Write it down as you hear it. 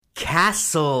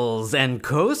castles and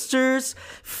coasters,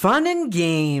 fun and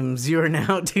games. You are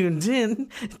now tuned in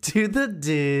to the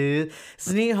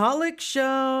Disneyholic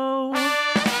Show.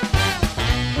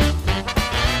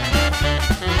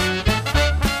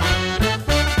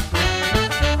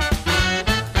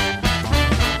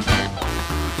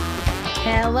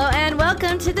 Hello and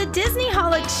welcome to the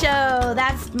Disneyholic Show.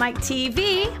 That's Mike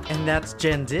TV. And that's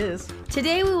Jen Diz.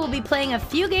 Today we will be playing a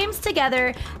few games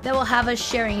together that will have us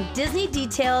sharing Disney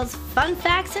details, fun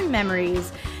facts, and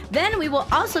memories. Then we will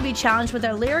also be challenged with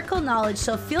our lyrical knowledge,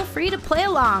 so feel free to play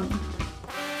along.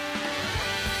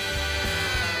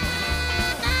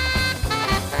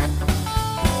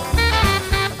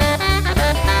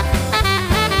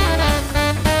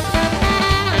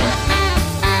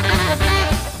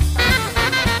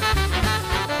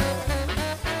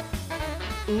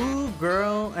 Ooh,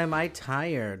 girl, am I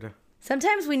tired.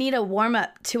 Sometimes we need a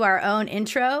warm-up to our own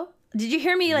intro. Did you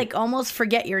hear me almost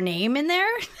forget your name in there?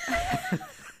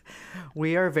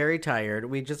 We are very tired.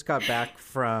 We just got back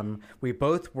we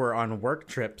both were on work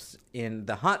trips in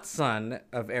the hot sun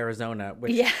of Arizona,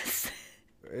 which Yes.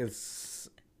 is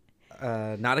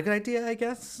not a good idea, I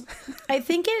guess. I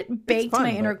think it baked fun,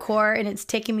 my inner but- core, and it's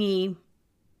taken me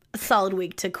a solid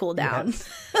week to cool down. Yes.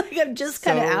 I'm just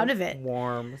kind of So out of it.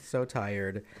 Warm, so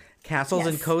tired. Castles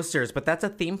and Yes. coasters, but that's a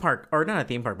theme park, or not a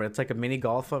theme park, but it's like a mini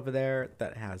golf over there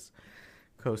that has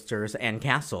coasters and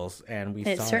castles, and we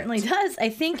It saw certainly does. I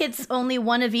think it's only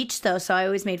one of each, though, so I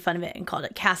always made fun of it and called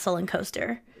it Castle and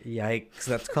Coaster. Yikes,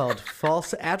 that's called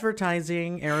false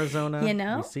advertising, Arizona. You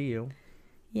know? We see you.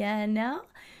 Yeah, no?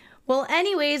 Well,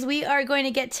 anyways, we are going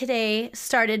to get today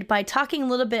started by talking a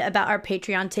little bit about our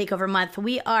Patreon Takeover Month.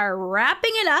 We are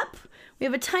wrapping it up. We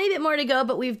have a tiny bit more to go,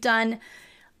 but we've done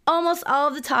almost all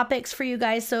of the topics for you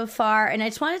guys so far, and I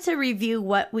just wanted to review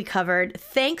what we covered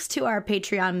thanks to our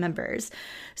Patreon members.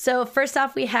 So first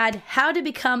off, we had How to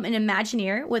Become an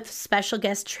Imagineer with special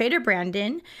guest Trader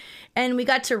Brandon, and we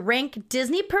got to rank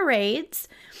Disney parades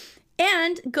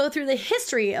and go through the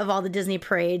history of all the Disney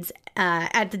parades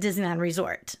at the Disneyland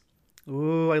Resort.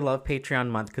 Ooh, I love Patreon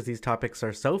month because these topics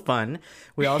are so fun.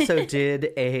 We also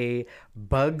did a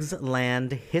Bugs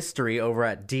Land history over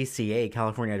at DCA,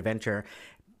 California Adventure.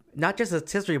 Not just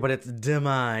its history, but its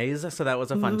demise. So that was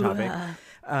a fun topic.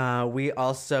 We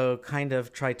also kind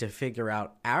of tried to figure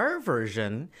out our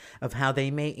version of how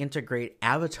they may integrate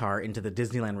Avatar into the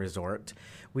Disneyland Resort.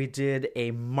 We did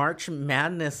a March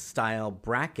Madness style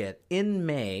bracket in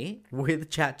May with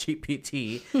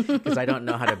ChatGPT because I don't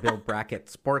know how to build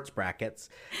sports brackets.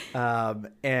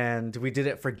 And we did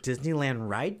it for Disneyland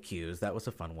ride queues. That was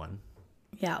a fun one.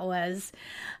 Yeah, it was.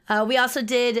 We also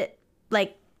did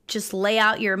just lay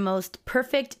out your most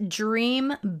perfect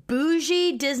dream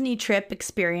bougie Disney trip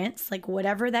experience,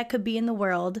 whatever that could be in the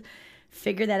world.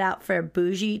 Figure that out for a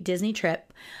bougie Disney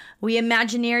trip. We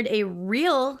imagineered a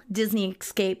real Disney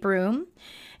escape room,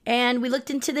 and we looked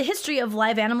into the history of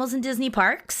live animals in Disney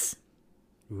parks.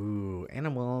 Ooh,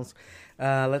 animals.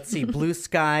 Let's see. Blue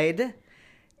Skied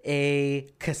a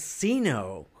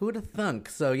casino. Who'd have thunk?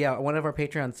 So yeah, one of our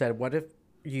Patreons said, what if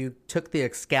you took the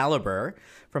Excalibur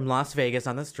from Las Vegas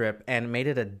on the Strip and made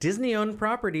it a Disney-owned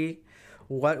property?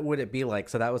 What would it be like?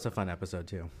 So that was a fun episode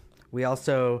too. We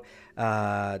also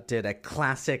did a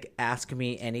classic Ask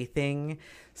Me Anything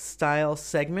style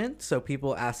segment. So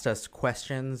people asked us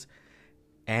questions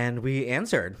and we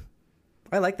answered.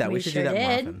 I like that. We should do that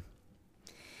more often.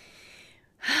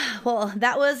 Well,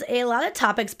 that was a lot of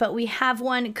topics, but we have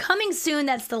one coming soon.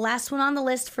 That's the last one on the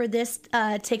list for this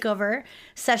takeover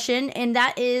session, and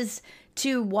that is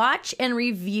to watch and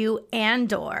review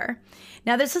Andor.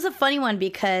 Now, this is a funny one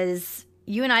because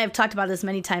you and I have talked about this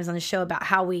many times on the show about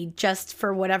how we just,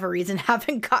 for whatever reason,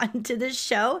 haven't gotten to this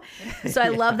show. So I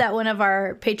love that one of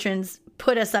our patrons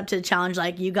put us up to the challenge,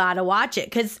 you gotta watch it,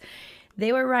 because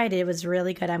they were right. It was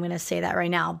really good. I'm going to say that right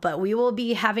now. But we will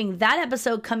be having that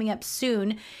episode coming up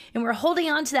soon. And we're holding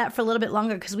on to that for a little bit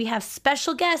longer because we have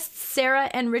special guests, Sarah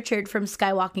and Richard from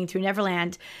Skywalking Through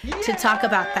Neverland, to talk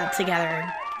about that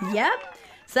together. Yep.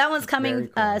 So that one's coming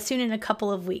soon in a couple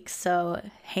of weeks. So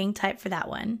hang tight for that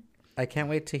one. I can't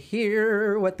wait to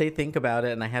hear what they think about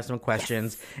it, and I have some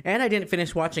questions. Yes. And I didn't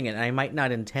finish watching it, and I might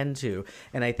not intend to.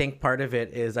 And I think part of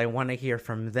it is I want to hear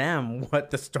from them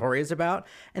what the story is about,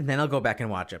 and then I'll go back and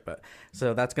watch it.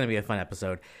 So that's going to be a fun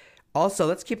episode. Also,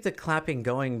 let's keep the clapping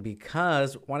going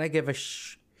because I want to give a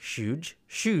huge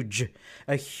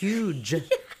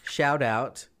shout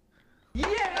out.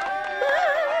 Yeah!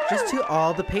 Just to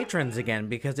all the patrons again,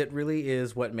 because it really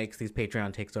is what makes these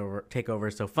Patreon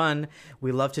takeovers so fun.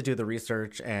 We love to do the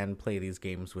research and play these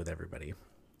games with everybody.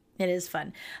 It is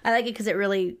fun. I like it because it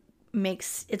really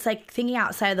it's like thinking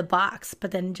outside of the box,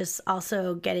 but then just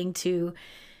also getting to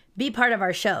be part of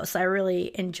our show. So I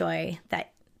really enjoy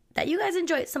that you guys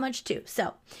enjoy it so much too.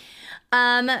 So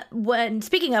when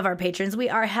speaking of our patrons, we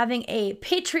are having a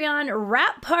Patreon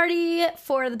wrap party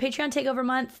for the Patreon Takeover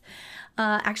month.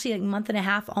 Actually, like a month and a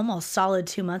half, almost solid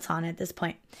 2 months on at this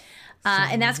point.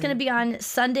 And that's going to be on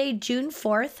Sunday, June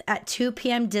 4th at 2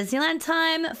 p.m. Disneyland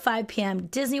time, 5 p.m.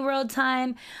 Disney World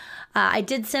time. I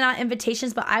did send out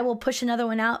invitations, but I will push another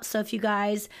one out. So if you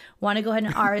guys want to go ahead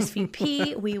and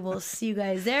RSVP, we will see you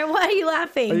guys there. Why are you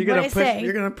laughing? You're going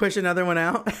to push another one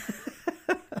out?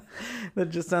 That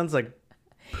just sounds like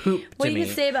poop to What do me. you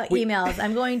say about emails?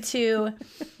 I'm going to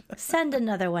send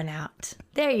another one out.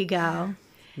 There you go.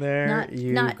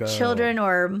 Not go. Children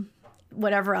or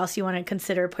whatever else you want to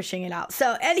consider pushing it out.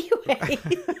 So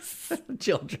anyways.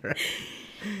 Children.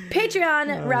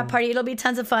 Patreon wrap party. It'll be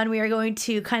tons of fun. We are going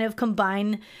to kind of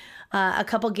combine a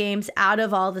couple games out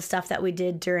of all the stuff that we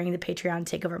did during the Patreon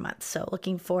Takeover month. So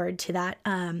looking forward to that.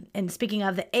 And speaking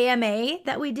of the AMA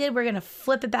that we did, we're going to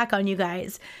flip it back on you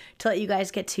guys to let you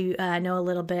guys get to know a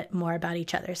little bit more about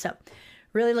each other. So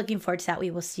really looking forward to that.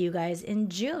 We will see you guys in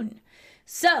June.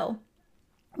 So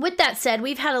with that said,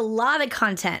 we've had a lot of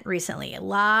content recently, a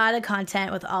lot of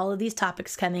content with all of these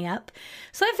topics coming up.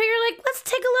 So I figured, let's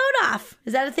take a load off.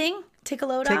 Is that a thing? Take a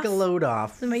load off? Take a load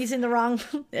off. Am I using the wrong?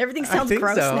 Everything sounds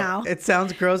gross so. now. It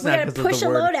sounds gross we now gotta because of the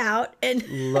word. push a load out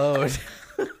and Load.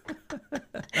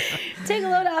 take a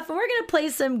load off. And we're going to play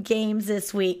some games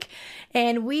this week.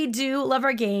 And we do love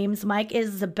our games. Mike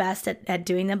is the best at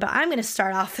doing them. But I'm going to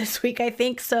start off this week, I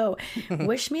think. So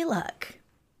wish me luck.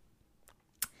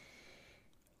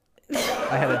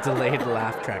 I had a delayed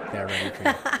laugh track there ready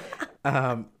for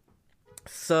you.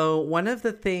 So one of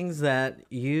the things that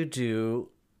you do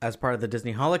as part of the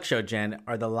Disney Holic Show, Jen,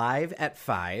 are the Live at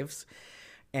Fives.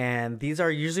 And these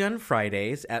are usually on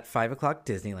Fridays at 5 o'clock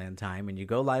Disneyland time. And you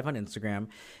go live on Instagram.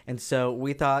 And so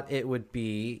we thought it would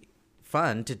be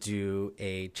fun to do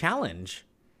a challenge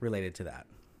related to that.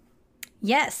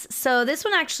 Yes. So this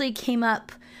one actually came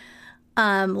up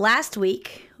last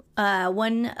week.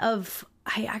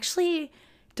 I actually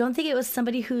don't think it was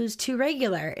somebody who's too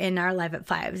regular in our Live at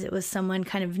Fives. It was someone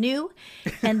kind of new,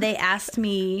 and they asked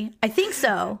me, I think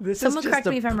so. Someone correct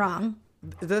me if I'm wrong.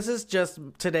 This is just,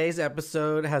 today's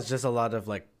episode has just a lot of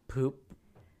poop.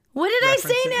 What did I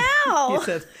say now? You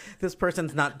said this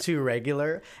person's not too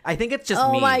regular. I think it's just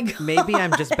me. Oh my God. Maybe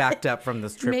I'm just backed up from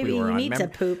this trip Maybe we were on. Maybe you need to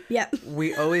poop. Yep.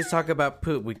 We always talk about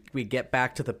poop. We get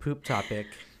back to the poop topic.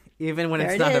 Even when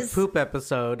There it's it not is. a poop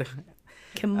episode.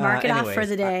 Can mark it off for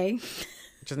the day.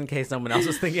 Just in case someone else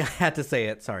was thinking I had to say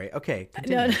it. Sorry. Okay,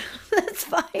 continue. No, that's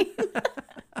fine.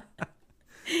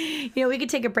 We could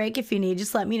take a break if you need.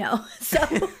 Just let me know.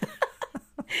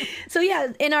 So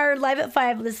yeah, in our Live at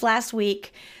 5 this last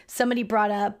week, somebody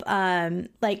brought up,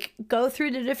 go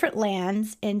through the different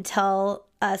lands and tell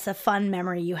us a fun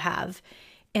memory you have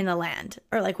in the land,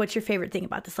 or what's your favorite thing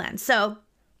about this land. So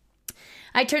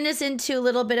I turned this into a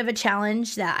little bit of a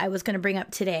challenge that I was going to bring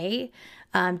up today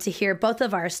to hear both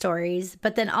of our stories.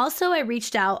 But then also I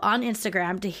reached out on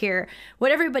Instagram to hear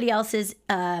what everybody else's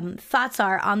thoughts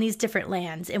are on these different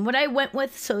lands. And what I went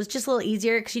with, so it's just a little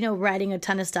easier because, writing a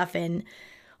ton of stuff in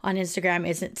on Instagram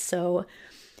isn't so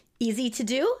easy to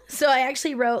do. So I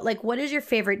actually wrote, what is your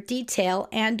favorite detail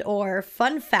and or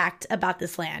fun fact about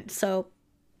this land? So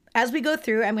as we go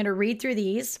through, I'm going to read through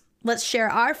these. Let's share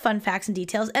our fun facts and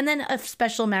details, and then a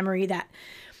special memory that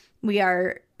we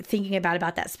are thinking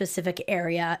about that specific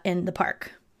area in the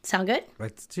park. Sound good?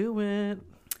 Let's do it.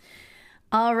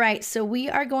 All right, so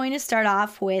we are going to start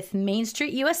off with Main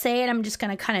Street USA, and I'm just going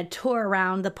to kind of tour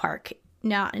around the park.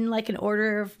 Not in an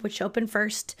order of which opened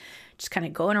first, just kind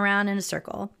of going around in a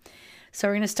circle. So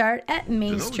we're going to start at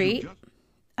Main Street.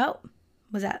 Oh,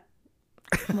 was that?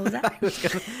 What was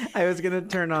that? I was gonna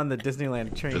turn on the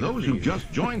Disneyland train. To those who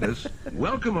just joined us,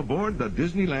 welcome aboard the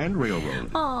Disneyland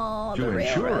Railroad. Oh, to the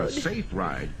ensure railroad. a safe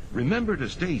ride, remember to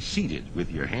stay seated with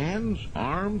your hands,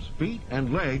 arms, feet,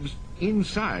 and legs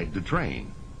inside the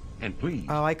train. And please.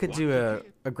 Oh, I could do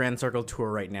a Grand Circle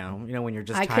tour right now. When you're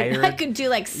just I tired. could do You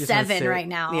just wanna 7 sit. right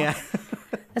now. Yeah.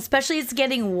 Especially it's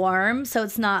getting warm, so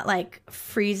it's not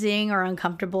freezing or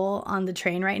uncomfortable on the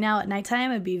train right now at nighttime.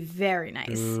 It'd be very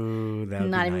nice. Ooh, that would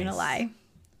Not be even nice. gonna lie.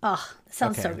 Oh, that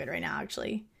sounds so Okay. good right now,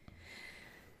 actually.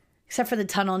 Except for the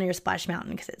tunnel near Splash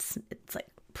Mountain, because it's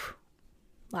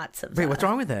lots of Wait, what's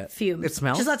wrong with it? fumes. It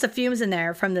smells? Just lots of fumes in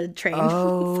there from the train.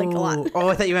 Oh, It's a lot. Oh,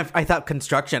 I thought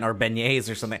construction or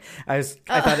beignets or something. I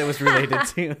thought it was related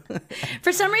to.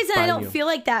 For some reason, I don't Bayou. feel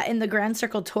like that in the Grand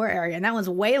Circle tour area, and that one's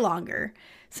way longer.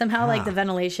 Somehow, the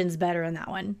ventilation's better in that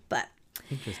one. But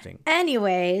Interesting.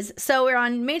 Anyways, so we're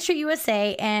on Main Street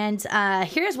USA, and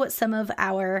here's what some of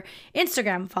our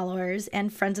Instagram followers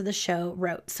and friends of the show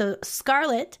wrote. So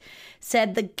Scarlett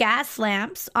said the gas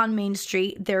lamps on Main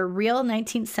Street, they're real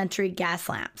 19th century gas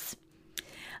lamps.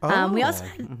 We also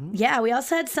had, we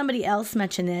also had somebody else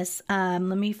mention this. Let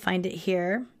me find it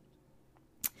here.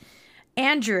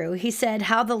 Andrew, he said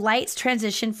how the lights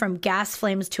transition from gas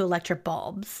flames to electric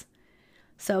bulbs.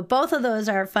 So both of those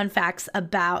are fun facts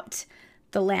about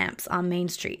the lamps on Main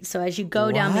Street. So as you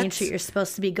go down Main Street, you're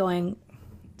supposed to be going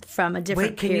from a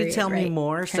different period. Wait, can you tell me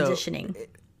more? Transitioning. So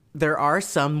there are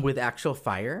some with actual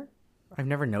fire? I've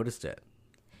never noticed it.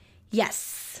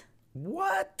 Yes.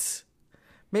 What?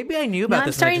 Maybe I knew about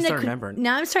this and I just don't remember.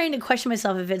 Now I'm starting to question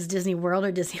myself if it's Disney World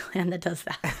or Disneyland that does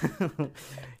that.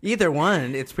 Either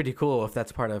one, it's pretty cool if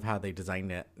that's part of how they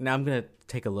designed it. Now I'm going to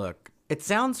take a look. It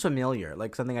sounds familiar,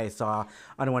 like something I saw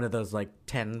on one of those like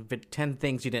 10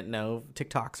 things you didn't know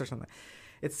TikToks or something.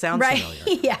 It sounds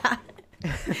familiar. Yeah.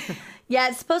 Yeah,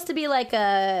 it's supposed to be like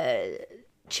a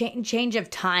change of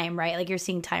time, right? Like you're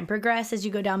seeing time progress as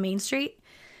you go down Main Street.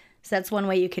 So that's one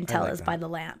way you can tell is by the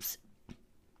lamps.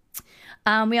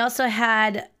 We also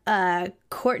had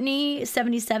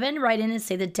Courtney77 write in and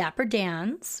say the Dapper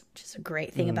Dans, which is a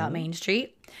great thing about Main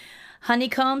Street.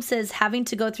 Honeycomb says having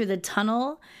to go through the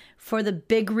tunnel for the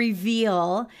big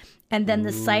reveal, and then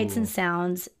the sights and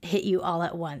sounds hit you all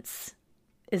at once.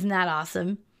 Isn't that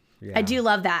awesome? Yeah. I do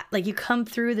love that. Like you come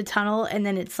through the tunnel and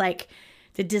then it's like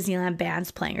the Disneyland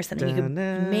band's playing or something. You can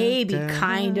maybe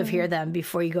kind of hear them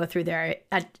before you go through there.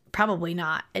 Probably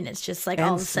not. And it's just like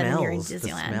all of a sudden you're in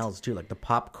Disneyland. The smells too, like the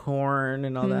popcorn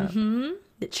and all that.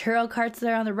 The churro carts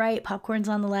there on the right, popcorn's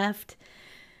on the left.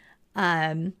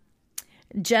 Jen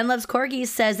Loves Corgis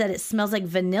says that it smells like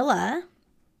vanilla.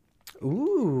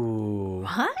 Ooh.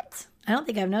 What? I don't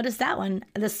think I've noticed that one.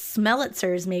 The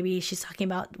Smellitzers, maybe she's talking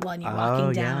about when you're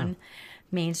walking down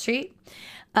Main Street.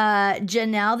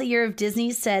 Janelle, the Year of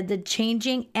Disney, said the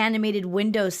changing animated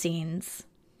window scenes.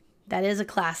 That is a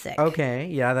classic. Okay,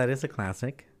 yeah, that is a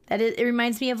classic. It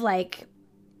reminds me of like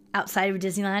outside of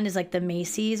Disneyland is like the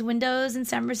Macy's windows in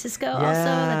San Francisco also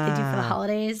that they do for the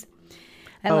holidays.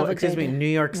 New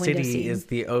York City is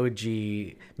the OG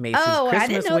Macy's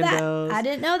Christmas windows. I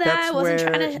didn't know that. I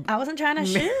wasn't trying to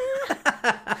shoot.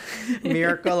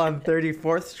 Miracle on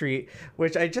 34th Street,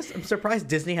 which I'm surprised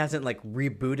Disney hasn't like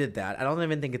rebooted that. I don't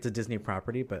even think it's a Disney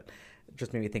property, but it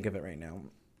just made me think of it right now.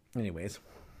 Anyways.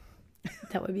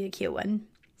 That would be a cute one.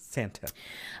 Santa.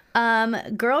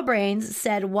 Girl Brains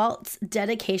said Walt's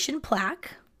dedication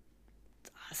plaque.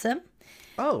 It's awesome.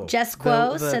 Oh,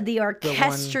 Jesquo said the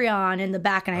Orchestrion in the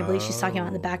back, and I believe she's talking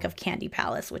about the back of Candy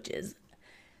Palace, which is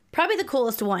probably the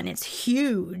coolest one. It's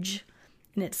huge,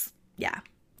 and that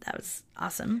was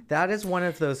awesome. That is one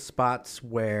of those spots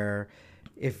where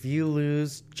if you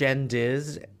lose Jen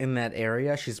Diz in that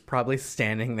area, she's probably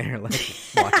standing there like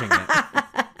watching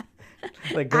it.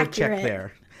 Like go check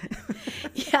there.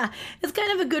 Yeah, it's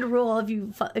kind of a good rule.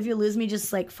 If you lose me,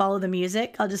 just like follow the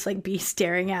music. I'll just like be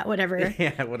staring at whatever's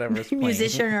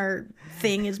musician or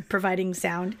thing is providing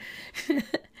sound.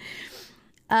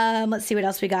 Let's see what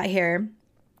else we got here.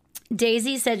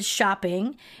 Daisy said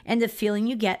shopping and the feeling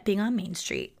you get being on Main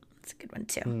Street. That's a good one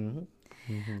too.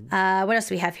 What else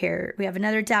do we have here? We have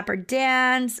another Dapper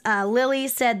Dans. Lily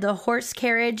said the horse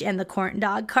carriage and the corn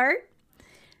dog cart.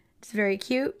 It's very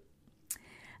cute.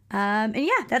 And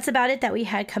yeah, that's about it that we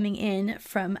had coming in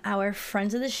from our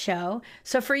friends of the show.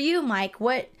 So for you, Mike,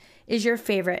 what is your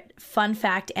favorite fun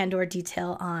fact and or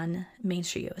detail on Main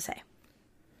Street USA?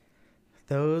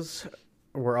 Those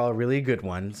were all really good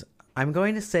ones. I'm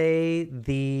going to say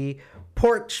the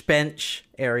porch bench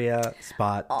area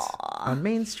spot on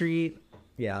Main Street.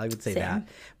 Yeah, I would say that.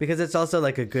 Because it's also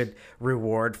like a good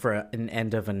reward for an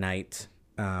end of a night.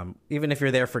 Even if you're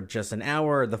there for just an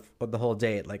hour or the whole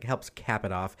day, it like helps cap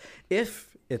it off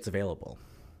if it's available.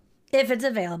 If it's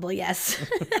available, yes.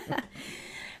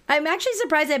 I'm actually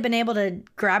surprised I've been able to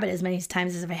grab it as many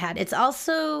times as I've had. It's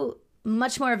also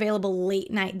much more available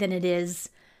late night than it is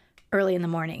early in the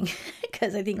morning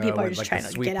because I think people are just trying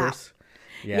to get out.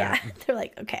 Yeah. They're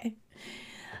like, okay.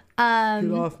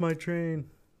 Get off my train.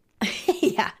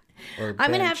 Yeah. I'm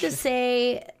going to have to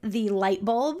say the light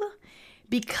bulb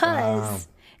because,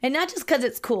 and not just because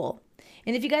it's cool.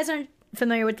 And if you guys aren't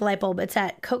familiar with the light bulb, it's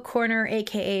at Coke Corner,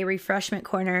 aka Refreshment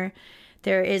Corner.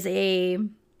 There is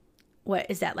what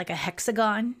is that, like a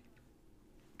hexagon?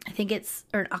 I think it's,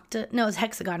 or an it's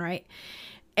hexagon, right?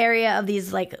 Area of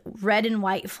these like red and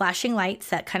white flashing lights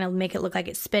that kind of make it look like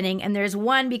it's spinning. And there's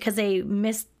one because they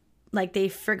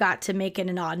forgot to make it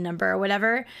an odd number or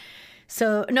whatever.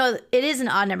 So no, it is an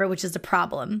odd number, which is the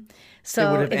problem.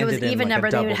 So would have if it was ended in, even like, a number,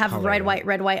 they would double have color.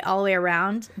 red, white all the way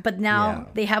around. But now Yeah.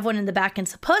 they have one in the back, and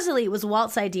supposedly it was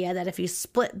Walt's idea that if you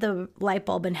split the light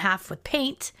bulb in half with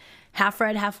paint, half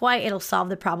red, half white, it'll solve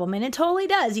the problem. And it totally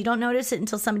does. You don't notice it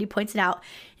until somebody points it out,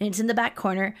 and it's in the back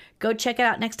corner. Go check it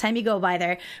out next time you go by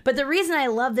there. But the reason I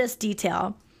love this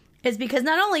detail is because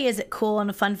not only is it cool and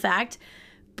a fun fact,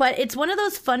 but it's one of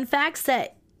those fun facts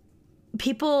that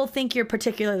people think you're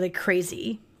particularly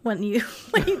crazy when you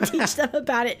teach them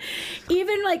about it.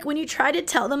 Even like when you try to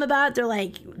tell them about it, they're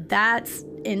like, that's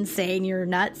insane, you're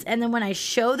nuts. And then when I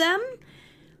show them,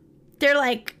 they're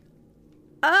like,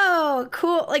 oh,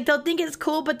 cool. Like they'll think it's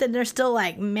cool, but then they're still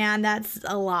like, man, that's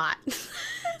a lot.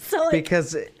 So like,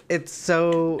 Because it's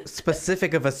so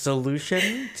specific of a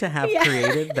solution to have Yeah.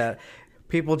 created that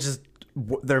people just,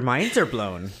 their minds are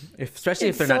blown, especially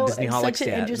if they're not it's Disneyholics such an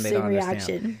yet and they interesting don't understand.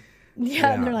 reaction.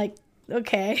 Yeah, and Yeah. they're like,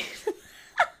 okay.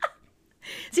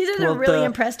 It's either they're Well, really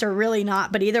impressed or really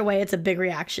not, but either way, it's a big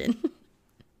reaction.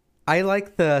 I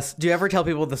like do you ever tell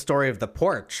people the story of the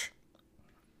porch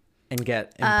and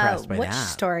get impressed by Which that?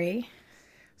 story?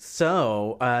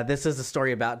 So, this is a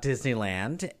story about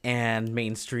Disneyland and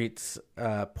Main Street's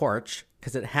porch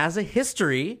because it has a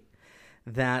history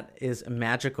that is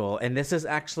magical. And this is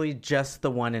actually just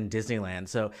the one in Disneyland.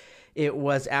 So, it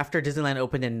was after Disneyland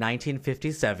opened in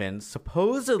 1957.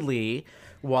 Supposedly,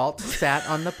 Walt sat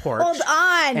on the porch. Hold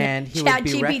on, and he would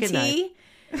be recognized. ChatGPT.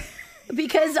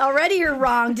 Because already you're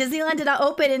wrong. Disneyland did not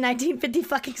open in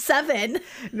 1957.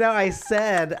 No, I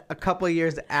said a couple of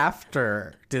years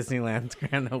after Disneyland's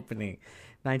grand opening,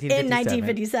 1957. In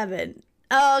 1957.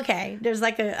 Oh, okay. There's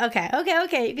like a okay.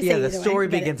 You can Yeah, say the either way. story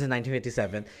Get it. begins in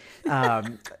 1957.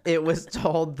 It was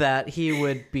told that he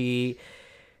would be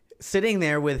sitting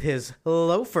there with his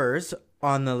loafers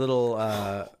on the little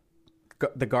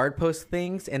the guard post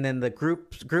things, and then the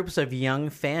groups of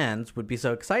young fans would be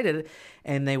so excited,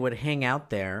 and they would hang out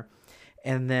there.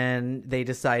 And then they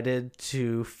decided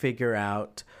to figure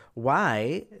out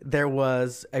why there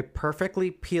was a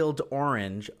perfectly peeled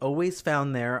orange always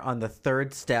found there on the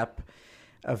third step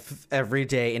of every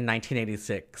day in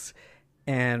 1986.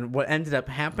 And what ended up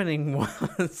happening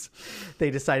was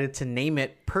they decided to name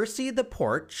it Percy the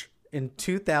Porch in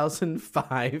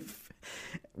 2005,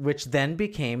 which then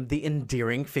became the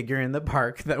endearing figure in the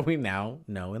park that we now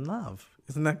know and love.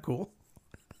 Isn't that cool?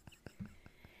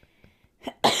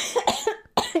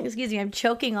 Excuse me, I'm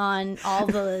choking on all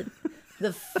the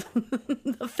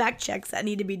the fact checks that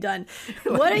need to be done.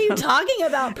 What are you talking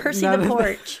about, Percy None the of the-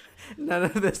 Porch? None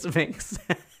of this makes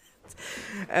sense.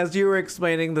 As you were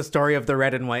explaining the story of the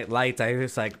red and white lights, I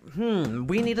was like,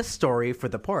 we need a story for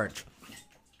the porch.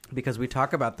 Because we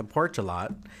talk about the porch a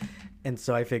lot. And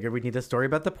so I figured we need a story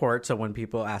about the porch so when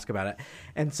people ask about it.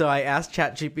 And so I asked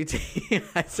ChatGPT,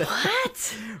 I said,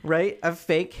 What? write a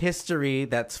fake history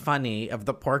that's funny of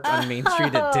the porch on Main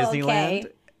Street at Disneyland. Okay.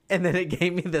 And then it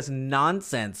gave me this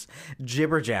nonsense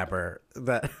jibber jabber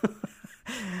that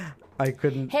I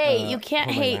couldn't. Hey, you can't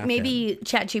hold my hate. laugh in. Maybe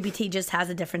ChatGPT just has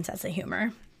a different sense of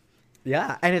humor.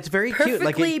 Yeah, and it's very cute.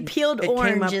 Perfectly Like peeled it came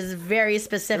orange up is very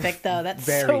specific, though. That's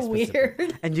very so specific.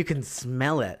 weird. And you can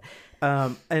smell it.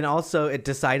 And also, it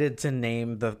decided to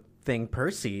name the thing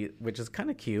Percy, which is kind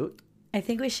of cute. I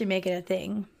think we should make it a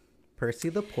thing. Percy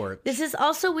the Porch. This is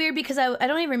also weird because I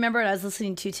don't even remember what I was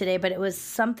listening to today, but it was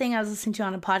something I was listening to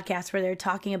on a podcast where they were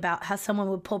talking about how someone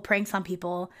would pull pranks on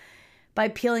people by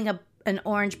peeling an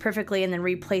orange perfectly and then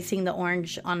replacing the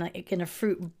orange in a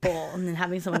fruit bowl and then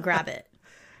having someone grab it.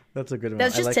 That's a good one. That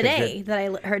was just I like today that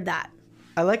I heard that.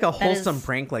 I like a wholesome is-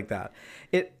 prank like that.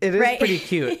 It is Right. pretty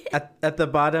cute. At the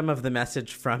bottom of the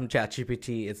message from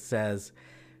ChatGPT, it says,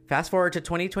 fast forward to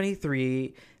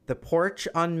 2023, the porch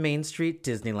on Main Street,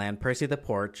 Disneyland, Percy the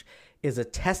Porch, is a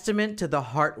testament to the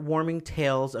heartwarming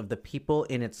tales of the people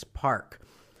in its park.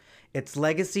 Its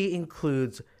legacy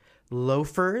includes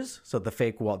loafers, so the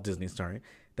fake Walt Disney story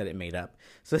that it made up.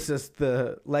 So it says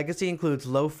the legacy includes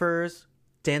loafers,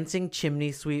 dancing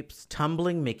chimney sweeps,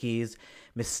 tumbling Mickeys,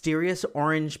 mysterious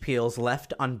orange peels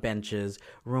left on benches,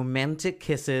 romantic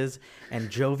kisses, and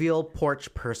jovial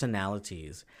porch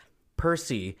personalities.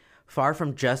 Percy, far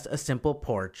from just a simple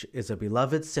porch, is a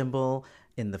beloved symbol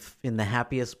in the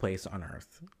happiest place on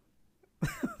earth.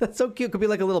 That's so cute. Could be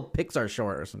like a little Pixar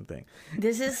short or something.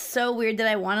 This is so weird that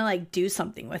I want to like do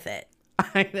something with it.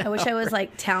 I know. I wish I was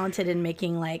like talented in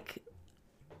making like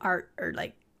art or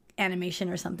like animation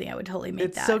or something. I would totally make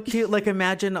It's that. so cute. Like,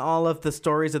 imagine all of the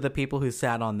stories of the people who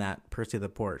sat on that Percy the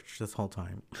Porch this whole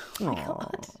time. Aw.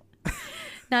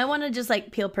 Now I want to just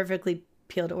like peel perfectly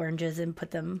peeled oranges and put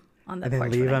them on the And then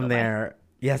porch leave when I them go by. there.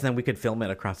 Yes, and then we could film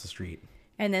it across the street.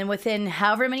 And then within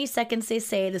however many seconds they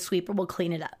say, the sweeper will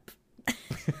clean it up.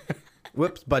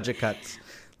 Whoops, budget cuts.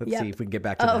 Let's see if we can get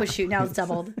back to that. Oh, shoot, now it's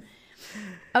doubled.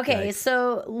 Okay, Yikes.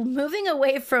 so moving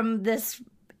away from this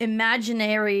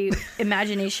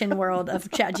imagination world of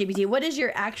ChatGPT, what is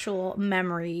your actual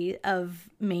memory of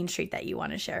Main Street that you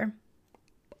want to share?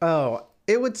 Oh,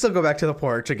 it would still go back to the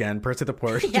porch again. Percy the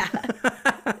porch. Yeah.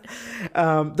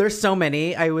 There's so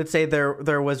many. I would say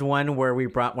there was one where we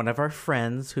brought one of our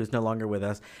friends who's no longer with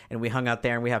us, and we hung out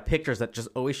there, and we have pictures that just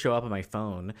always show up on my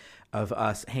phone of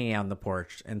us hanging out on the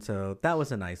porch. And so that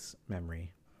was a nice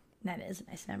memory. That is a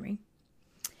nice memory.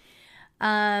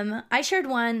 I shared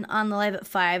one on the Live at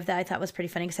 5 that I thought was pretty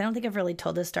funny because I don't think I've really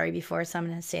told this story before, so I'm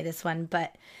going to say this one.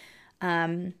 But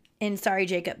and sorry,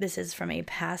 Jacob, this is from a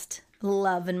past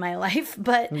love in my life.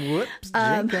 But Whoops,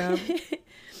 Jacob.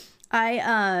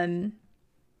 I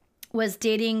was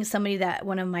dating somebody that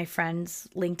one of my friends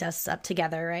linked us up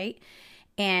together, right?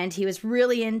 And he was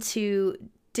really into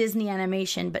Disney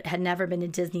animation, but had never been to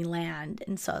Disneyland.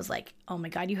 And so I was like, oh my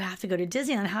God, you have to go to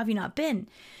Disneyland. How have you not been?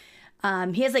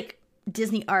 He has like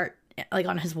Disney art like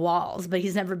on his walls, but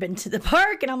he's never been to the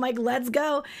park. And I'm like, let's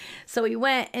go. So we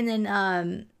went, and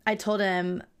then I told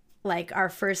him like our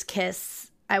first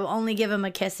kiss, I will only give him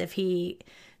a kiss if he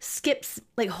skips,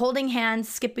 like holding hands,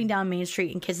 skipping down Main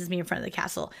Street and kisses me in front of the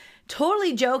castle.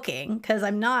 Totally joking, because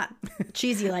I'm not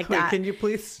cheesy like Wait, that. can you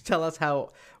please tell us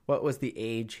what was the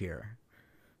age here?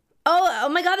 Oh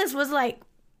my God, this was like,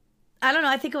 I don't know,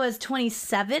 I think it was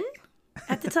 27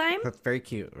 at the time. That's very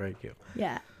cute. Very cute.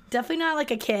 Yeah. Definitely not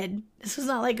like a kid. This was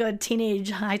not like a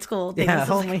teenage high school thing. Yeah, This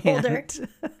was hold like my older. hand.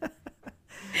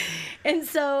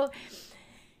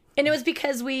 And it was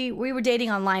because we were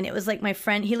dating online. It was like my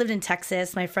friend, he lived in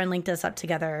Texas. My friend linked us up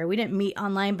together. We didn't meet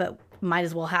online, but might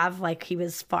as well have, like he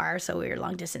was far, so we were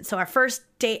long distance. So our first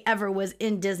date ever was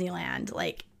in Disneyland.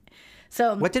 Like,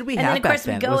 so What did we and have then, of back course,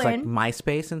 then? we It go was like in.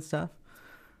 MySpace and stuff?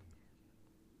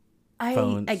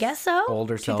 I guess so.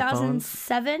 Older cell phones?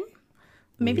 2007.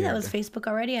 Maybe that Weird. was Facebook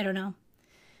already. I don't know.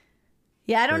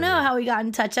 Yeah, I don't know how we got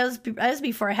in touch. That was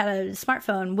before I had a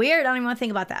smartphone. Weird. I don't even want to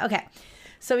think about that. Okay.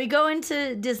 So we go into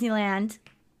Disneyland,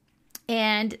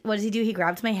 and what does he do? He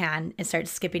grabs my hand and starts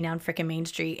skipping down freaking Main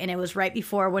Street. And it was right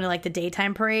before one of like the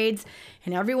daytime parades,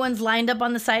 and everyone's lined up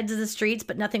on the sides of the streets,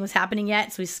 but nothing was happening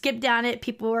yet. So we skipped down it.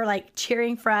 People were like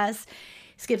cheering for us.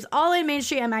 Skips all the way Main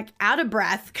Street. I'm like out of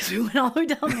breath because we went all the way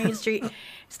down Main Street.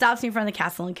 Stops me in front of the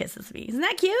castle and kisses me. Isn't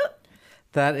that cute?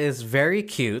 That is very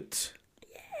cute.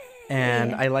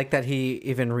 And I like that he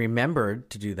even remembered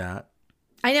to do that.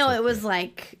 I know it was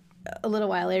like a little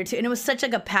while later too, and it was such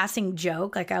like a passing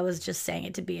joke. Like I was just saying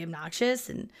it to be obnoxious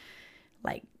and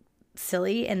like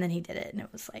silly, and then he did it, and it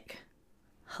was like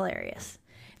hilarious.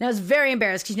 And I was very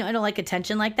embarrassed because I don't like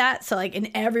attention like that. So like,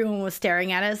 and everyone was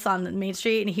staring at us on the Main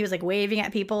Street, and he was like waving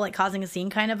at people, like causing a scene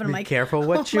kind of. And I'm Be like, careful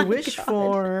what oh you my wish God.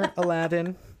 for,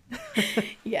 Aladdin.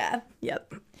 Yeah.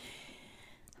 Yep.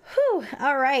 Whew.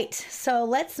 All right. So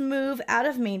let's move out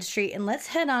of Main Street and let's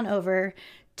head on over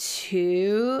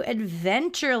to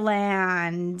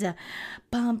Adventureland.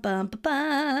 Bum, bum, bum,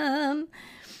 bum.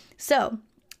 So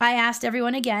I asked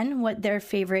everyone again what their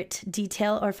favorite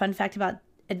detail or fun fact about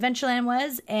Adventureland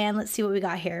was, and let's see what we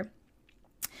got here.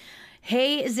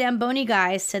 Hey, Zamboni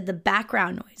guy said the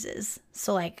background noises.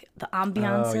 So like the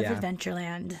ambiance of yeah.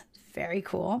 Adventureland. Very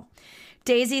cool.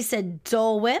 Daisy said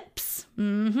Dole Whips.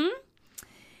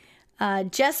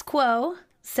 Jess Quo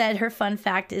said her fun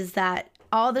fact is that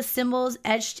all the symbols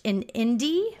etched in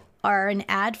Indy are an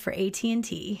ad for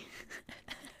AT&T.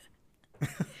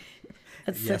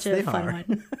 That's Yes, such a they fun are.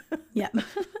 one. Yep.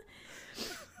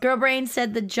 Girlbrain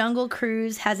said the Jungle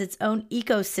Cruise has its own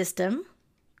ecosystem.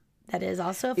 That is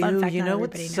also a fun fact. You not know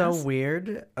everybody what's knows. so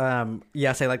weird?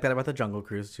 Yes, I like that about the Jungle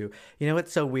Cruise too. You know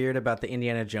what's so weird about the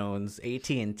Indiana Jones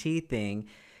AT&T thing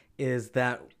is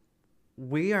that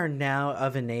we are now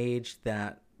of an age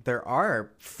that there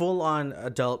are full-on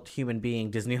adult human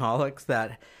being Disneyholics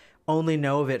that only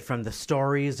know of it from the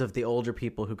stories of the older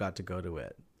people who got to go to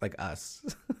it, like us.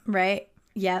 Right?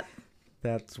 Yep.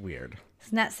 That's weird.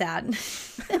 Isn't that sad?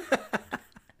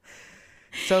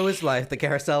 So is life, the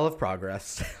carousel of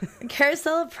progress.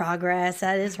 Carousel of Progress.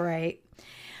 That is right.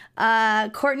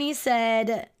 Courtney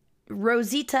said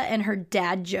Rosita and her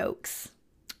dad jokes.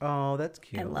 Oh, that's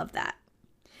cute. I love that.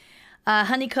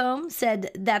 Honeycomb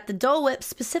said that the Dole Whip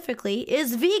specifically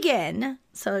is vegan.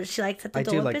 So she likes that the I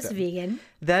Dole do Whip like is that. vegan.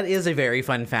 That is a very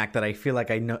fun fact that I feel like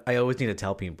I always need to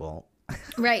tell people.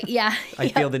 Right, yeah. I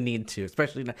feel the need to,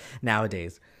 especially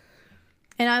nowadays.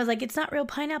 And I was like, it's not real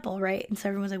pineapple, right? And so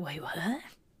everyone's like, wait, what?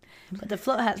 But the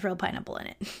float has real pineapple in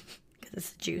it because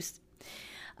it's juice.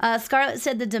 Scarlett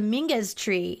said the Dominguez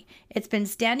tree. It's been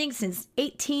standing since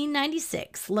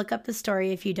 1896. Look up the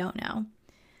story if you don't know.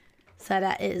 So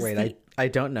that is... Wait, I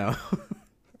don't know.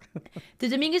 The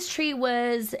Dominguez tree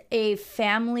was a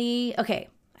family... Okay,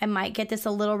 I might get this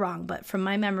a little wrong, but from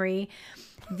my memory,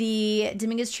 the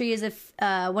Dominguez tree is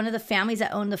one of the families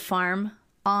that owned the farm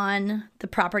on the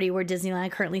property where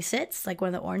Disneyland currently sits, like one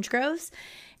of the orange groves.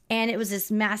 And it was this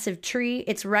massive tree.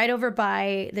 It's right over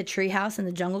by the tree house and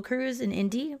the Jungle Cruise in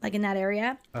Indy, like in that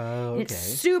area. Oh, okay. And it's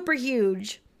super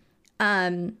huge.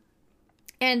 And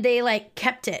they like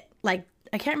kept it. Like,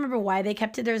 I can't remember why they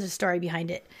kept it. There's a story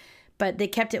behind it. But they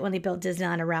kept it when they built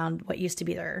Disneyland around what used to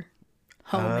be their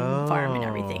home and farm and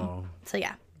everything. So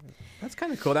yeah. That's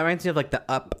kind of cool. That reminds me of like the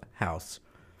Up house.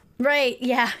 Right.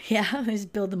 Yeah. Yeah.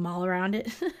 Just build them all around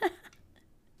it.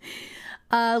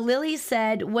 Lily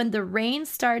said, when the rain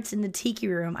starts in the tiki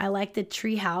room, I like the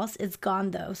tree house. It's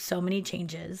gone though. So many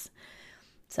changes.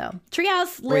 So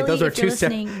treehouse, Lily, Wait, those are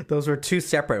those were two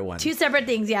separate ones. Two separate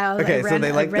things. Yeah. Okay, I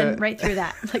ran right through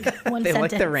that. Like one they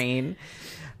sentence. like the rain.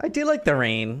 I do like the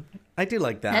rain. I do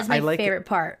like that. That's my like favorite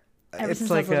part. Ever it's since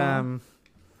I was like little.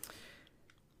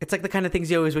 it's like the kind of things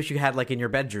you always wish you had like in your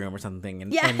bedroom or something.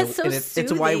 And, Yeah, and, it's so it's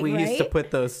why we soothing, used to right?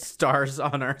 put those stars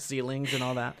on our ceilings and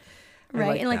all that.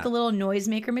 Right. And like that. the little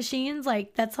noisemaker machines.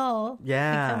 Like that's all.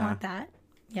 Yeah. Like, I want that.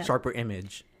 Yeah. Sharper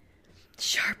image.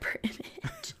 Sharper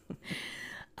image.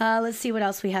 Let's see what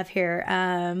else we have here.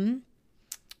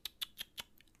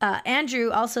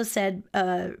 Andrew also said,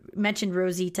 mentioned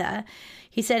Rosita.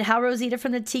 He said how Rosita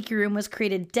from the Tiki Room was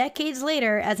created decades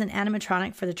later as an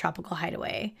animatronic for the Tropical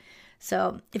Hideaway.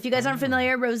 So if you guys aren't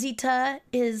familiar, Rosita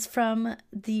is from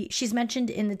she's mentioned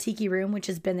in the Tiki Room, which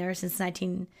has been there since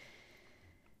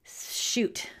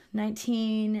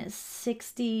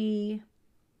 1960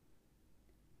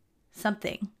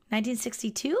 something.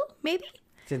 1962, maybe?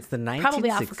 Since the 1960s.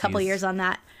 Probably off a couple years on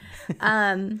that.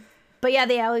 But yeah,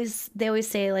 they always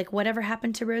say like, whatever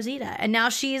happened to Rosita? And now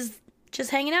she's just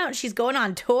hanging out. She's going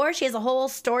on tour. She has a whole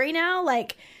story now.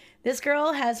 Like, this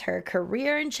girl has her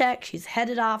career in check. She's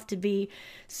headed off to be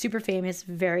super famous.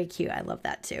 Very cute. I love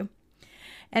that too.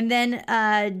 And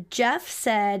then Jeff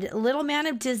said, little man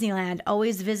of Disneyland,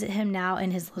 always visit him now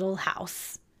in his little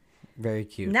house. Very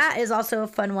cute. And that is also a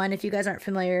fun one. If you guys aren't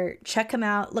familiar, check him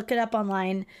out. Look it up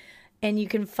online. And you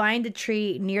can find the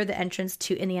tree near the entrance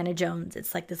to Indiana Jones.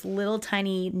 It's like this little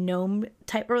tiny gnome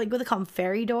type, or like what they call them,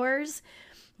 fairy doors.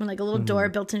 When like a little door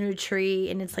built into a tree,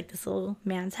 and it's like this little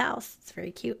man's house. It's very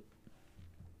cute.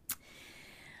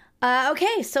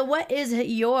 Okay, so what is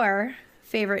your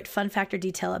favorite fun fact or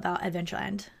detail about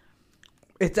Adventureland?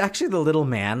 It's actually the little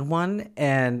man one,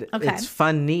 and it's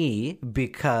funny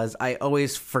because I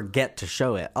always forget to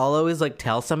show it. I'll always like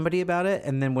tell somebody about it,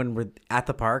 and then when we're at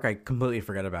the park, I completely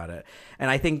forget about it.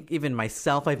 And I think even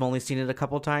myself, I've only seen it a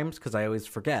couple times because I always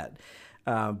forget.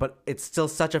 But it's still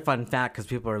such a fun fact because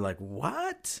people are like,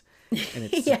 "What?" And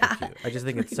it's super cute. I just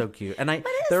think it's so cute. And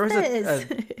there was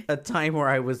a time where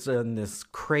I was in this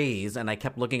craze, and I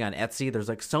kept looking on Etsy. There's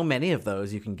like so many of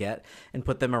those you can get and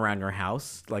put them around your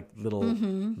house, like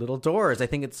little doors. I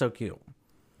think it's so cute.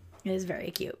 It is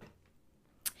very cute.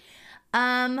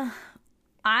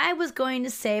 I was going to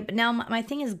say, but now my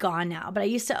thing is gone now. But I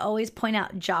used to always point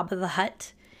out Jabba the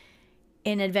Hutt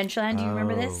in Adventureland. Do you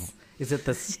remember this? Is it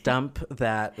the stump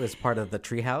that was part of the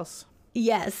treehouse?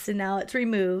 Yes, and now it's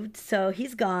removed, so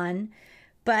he's gone.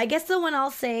 But I guess the one I'll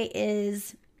say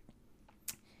is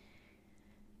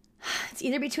it's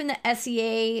either between the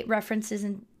SEA references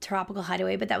and Tropical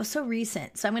Hideaway, but that was so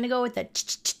recent. So I'm going to go with the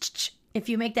ch-ch-ch-ch. If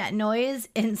you make that noise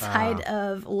inside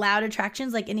of loud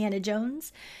attractions like Indiana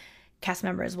Jones, cast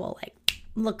members will like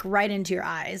look right into your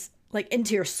eyes, like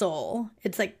into your soul.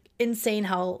 It's like insane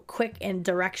how quick and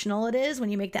directional it is when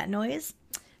you make that noise.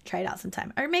 Try it out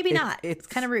sometime. Or maybe not. It's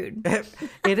kind of rude.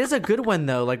 It is a good one,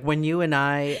 though. Like, when you and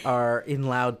I are in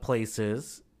loud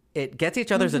places, it gets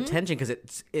each other's attention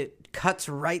because it cuts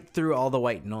right through all the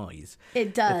white noise.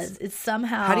 It does. It's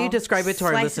somehow... How do you describe it to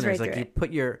our listeners? Right like, you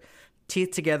put your teeth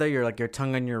together, your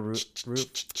tongue on your roof. Like,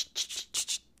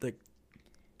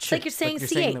 it's like you're saying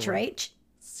CH, right?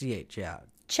 CH, yeah.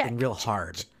 Check. And real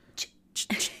hard.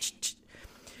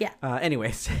 Yeah.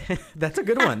 Anyways, that's a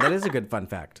good one. That is a good fun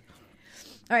fact.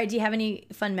 All right. Do you have any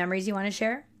fun memories you want to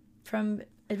share from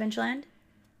Adventureland?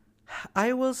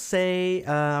 I will say,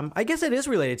 I guess it is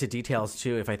related to details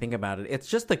too, if I think about it. It's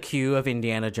just the queue of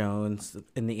Indiana Jones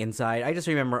in the inside. I just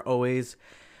remember always,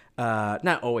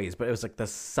 not always, but it was like the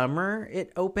summer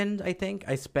it opened, I think.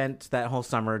 I spent that whole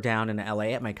summer down in LA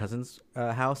at my cousin's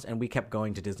house, and we kept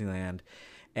going to Disneyland.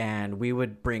 and we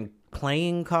would bring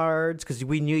playing cards because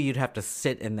we knew you'd have to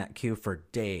sit in that queue for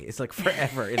days, like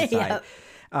forever inside.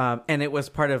 Yep. And it was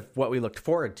part of what we looked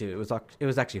forward to. It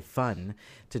was actually fun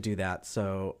to do that.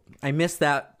 So I miss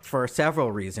that for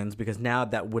several reasons, because now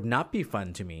that would not be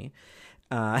fun to me.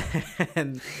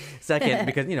 And second,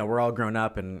 because, we're all grown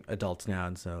up and adults now.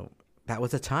 And so that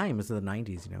was a time. It was the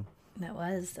 90s, That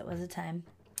was a time.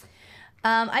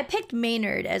 I picked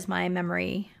Maynard as my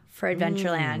memory for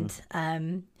Adventureland.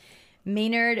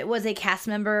 Maynard was a cast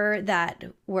member that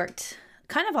worked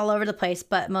kind of all over the place,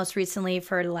 but most recently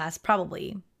for the last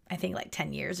probably, I think, like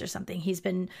 10 years or something, he's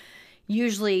been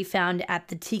usually found at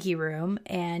the Tiki Room,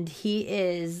 and he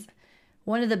is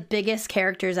one of the biggest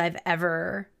characters I've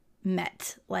ever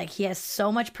met. Like, he has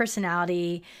so much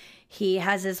personality. He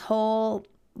has this whole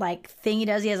like thing he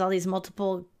does. He has all these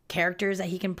multiple characters that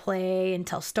he can play and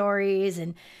tell stories,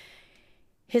 and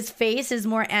his face is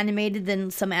more animated than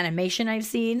some animation I've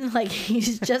seen. Like,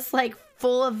 he's just like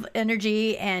full of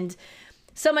energy and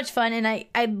so much fun. And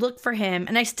I look for him,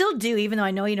 and I still do, even though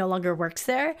I know he no longer works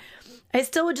there. I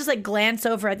still would just like glance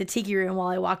over at the Tiki Room while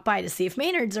I walk by to see if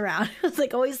Maynard's around. It was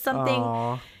like always something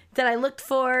that I looked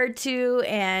forward to,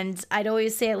 and I'd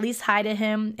always say at least hi to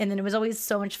him. And then it was always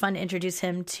so much fun to introduce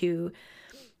him to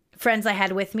friends I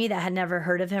had with me that had never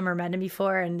heard of him or met him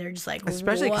before, and they're just like,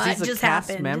 especially because what he's a just cast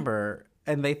happened? member,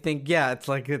 and they think, it's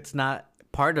like it's not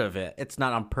part of it. It's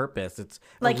not on purpose. It's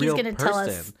Like, a real he's gonna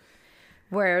person.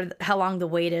 tell us how long the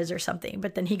wait is or something.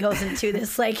 But then he goes into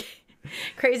this like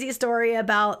crazy story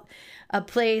about a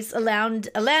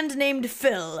land named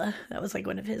Phil. That was like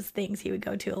one of his things he would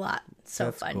go to a lot. So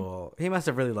That's fun. cool. He must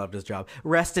have really loved his job.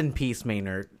 Rest in peace,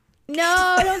 Maynard.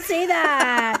 No, don't say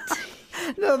that.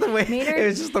 No, the way it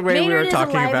was just the way we were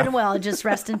talking is alive about. and well. Just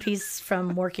rest in peace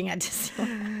from working at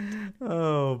Disneyland.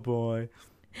 Oh boy,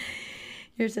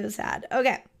 You're so sad.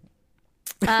 Okay.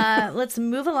 Let's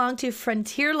move along to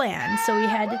Frontierland. So we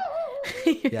had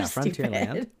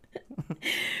Frontierland.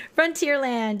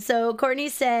 Frontierland. So Courtney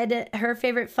said her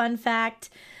favorite fun fact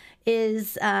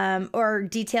is or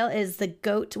detail is the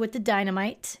goat with the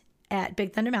dynamite at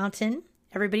Big Thunder Mountain.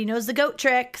 Everybody knows the goat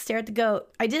trick. Stare at the goat.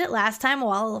 I did it last time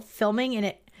while filming, and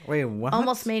it Wait, what?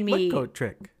 almost made me What goat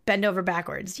trick? bend over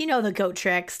backwards. You know the goat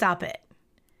trick. Stop it.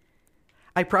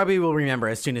 I probably will remember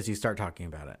as soon as you start talking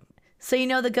about it. So you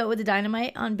know the goat with the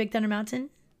dynamite on Big Thunder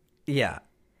Mountain? Yeah.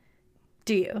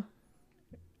 Do you?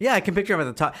 Yeah, I can picture him at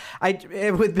the top.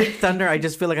 With Big Thunder, I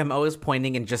just feel like I'm always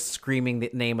pointing and just screaming the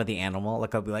name of the animal.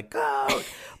 Like, I'll be like, goat,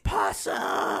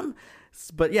 possum.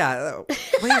 But yeah,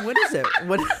 wait, what is it?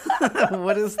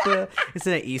 What is is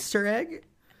it an Easter egg?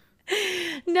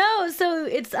 No, so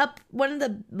it's up one of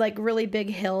the like really big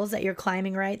hills that you're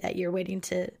climbing, right? That you're waiting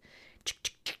to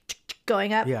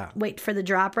going up. Yeah. Wait for the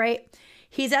drop, right?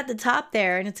 He's at the top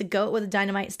there, and it's a goat with a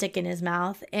dynamite stick in his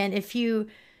mouth. And if you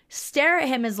stare at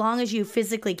him as long as you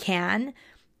physically can,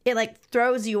 it like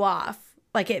throws you off.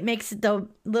 Like, it makes the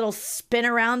little spin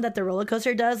around that the roller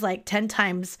coaster does like 10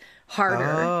 times harder.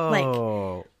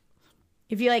 Oh. Like,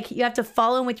 if you have to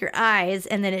follow him with your eyes,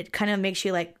 and then it kind of makes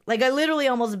you like I literally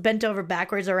almost bent over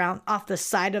backwards around off the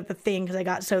side of the thing because I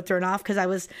got so thrown off because I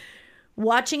was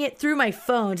watching it through my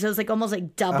phone. So it was like almost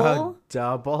like double.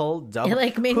 Double. It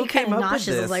like made me Who kind came of up with nauseous.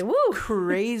 I was this like, woo.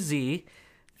 crazy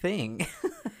thing.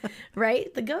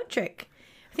 Right? The goat trick.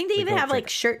 I think they even goat have like trick.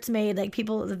 shirts made, like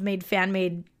people have made fan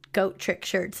made goat trick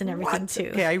shirts and everything too.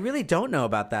 Okay, I really don't know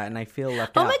about that, and I feel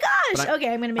left Oh out. my gosh. But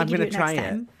Okay, I'm going to make you do it try next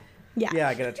time. Yeah. Yeah,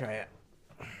 I gotta try it.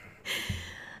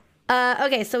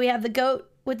 Okay, so we have the goat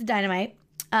with the dynamite.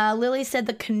 Lily said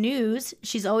the canoes,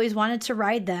 she's always wanted to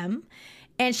ride them.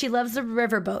 And she loves the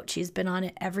riverboat. She's been on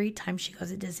it every time she goes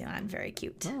to Disneyland. Very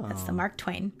cute. That's the Mark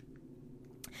Twain.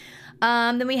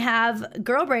 Then we have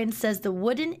Girl Brain says the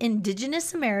wooden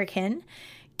Indigenous American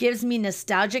gives me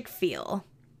nostalgic feel.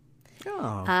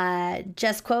 Oh.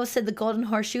 Jess Quo said the Golden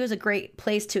Horseshoe is a great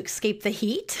place to escape the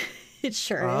heat. It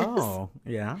sure is. Oh,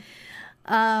 yeah.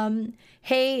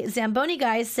 Hey, Zamboni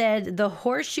guy said the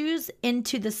horseshoes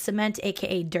into the cement,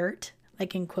 aka dirt,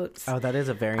 like in quotes. Oh, that is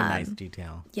a very nice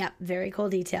detail. Yep, very cool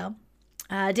detail.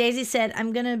 Daisy said,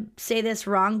 I'm going to say this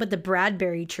wrong, but the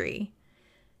Bradbury tree.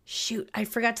 Shoot, I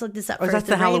forgot to look this up first. that's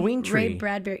the Halloween tree. Ray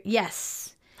Bradbury.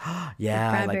 Yes. Yeah,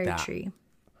 I Bradbury like that. tree.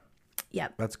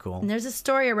 Yep. That's cool. And there's a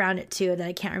story around it too that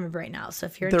I can't remember right now. So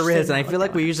if you're There interested, is, and I look feel that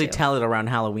like we one up, usually too. tell it around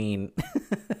Halloween,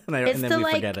 It's and then the we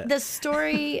like forget it. the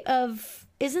story of.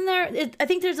 Isn't there? I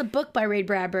think there's a book by Ray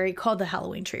Bradbury called The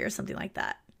Halloween Tree or something like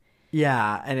that.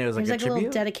 Yeah, and it was like There's a like a tribute.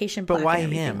 little dedication But plaque why and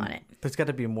everything him? on it. There's got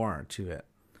to be more to it.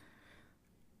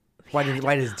 Why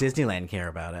does Disneyland care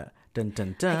about it? Dun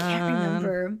dun dun. I can't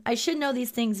remember. I should know these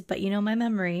things, but you know my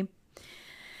memory.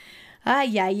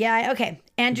 Yeah. Okay.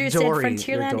 Andrew said Dory,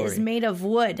 Frontierland you're is Dory. made of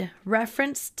wood.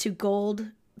 Reference to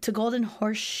Golden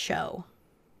Horse Show.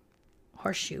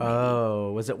 Horseshoe. Maybe.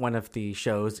 Oh, was it one of the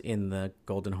shows in the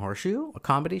Golden Horseshoe? A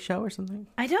comedy show or something?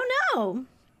 I don't know.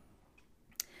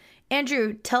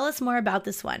 Andrew, tell us more about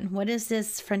this one. What is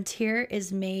this? Frontierland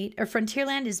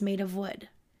is made of wood.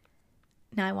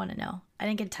 Now I want to know. I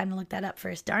didn't get time to look that up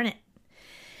first. Darn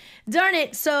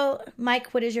it. So,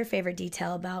 Mike, what is your favorite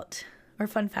detail about or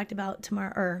fun fact about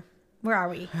tomorrow? Or where are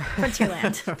we?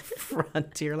 Frontierland.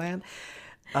 Frontierland.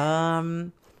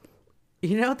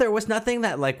 There was nothing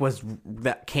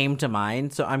that came to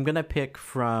mind. So I'm gonna pick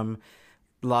from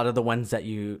a lot of the ones that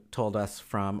you told us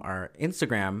from our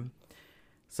Instagram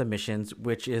submissions,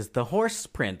 which is the horse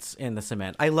prints in the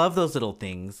cement. I love those little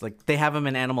things. Like they have them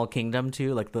in Animal Kingdom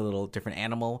too, like the little different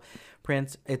animal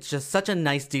prints. It's just such a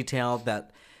nice detail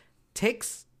that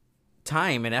takes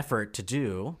time and effort to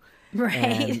do. Right.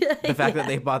 And the fact that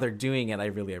they bothered doing it, I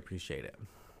really appreciate it.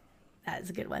 That is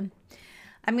a good one.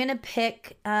 I'm going to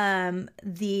pick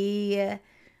the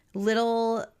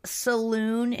little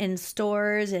saloon and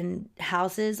stores and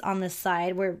houses on the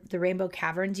side where the Rainbow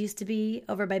Caverns used to be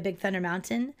over by Big Thunder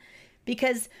Mountain.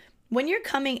 Because when you're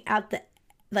coming at the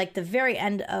very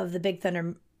end of the Big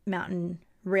Thunder Mountain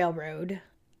Railroad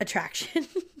attraction,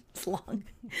 it's long.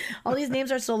 All these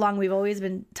names are so long. We've always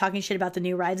been talking shit about the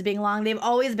new rides being long. They've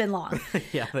always been long.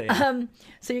 Yeah, they are.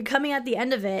 So you're coming at the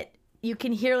end of it. You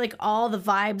can hear like all the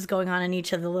vibes going on in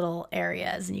each of the little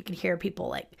areas, and you can hear people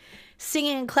like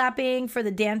singing and clapping for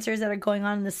the dancers that are going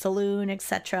on in the saloon,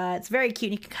 etc. It's very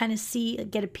cute. You can kind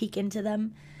of get a peek into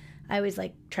them. I always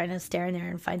like trying to stare in there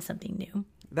and find something new.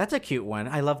 That's a cute one.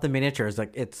 I love the miniatures.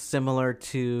 Like it's similar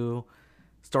to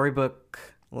Storybook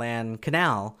Land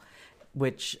Canal,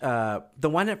 which the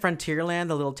one at Frontierland,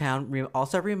 the little town,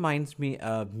 also reminds me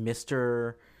of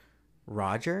Mr.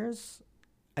 Rogers.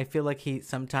 I feel like he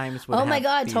sometimes would. Oh my have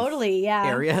God, these totally, yeah.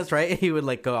 Areas, right? He would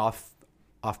like go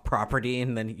off property,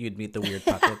 and then you'd meet the weird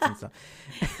puppets and stuff.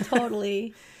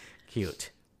 Totally.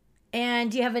 Cute.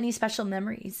 And do you have any special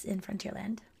memories in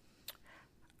Frontierland?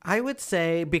 I would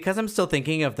say, because I'm still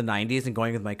thinking of the 90s and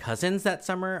going with my cousins that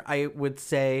summer, I would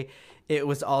say it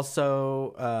was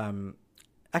also...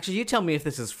 actually, you tell me if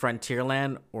this is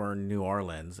Frontierland or New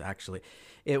Orleans, actually.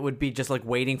 It would be just like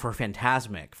waiting for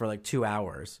Fantasmic for like 2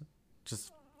 hours.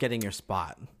 Just getting your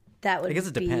spot. That would I guess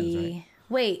it depends, right?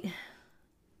 Wait. I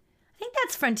think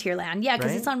that's Frontierland. Yeah,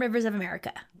 because Right? it's on Rivers of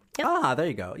America. Yep. Ah, there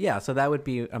you go. Yeah, so that would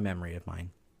be a memory of mine.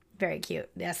 Very cute.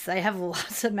 Yes, I have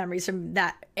lots of memories from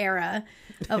that era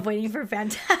of waiting for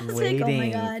Fantastic. Waiting Oh my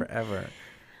God. forever.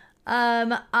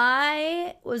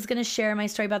 I was going to share my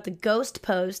story about the Ghost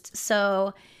Post.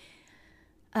 So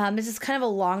this is kind of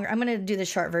a longer... I'm going to do the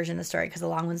short version of the story because the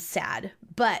long one's sad.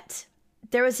 But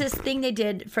there was this thing they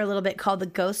did for a little bit called the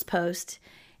Ghost Post.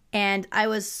 And I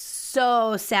was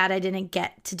so sad I didn't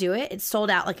get to do it. It sold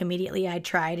out like immediately. I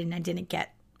tried and I didn't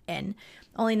get in.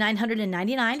 Only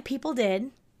 999 people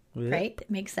did. Yeah. Right? It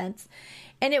makes sense.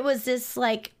 And it was this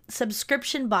like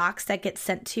subscription box that gets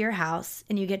sent to your house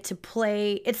and you get to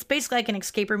play. It's basically like an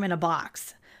escape room in a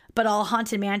box, but all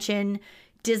Haunted Mansion,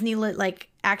 Disney, like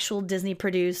actual Disney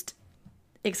produced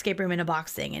escape room in a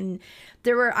box thing. And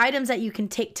there were items that you can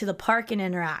take to the park and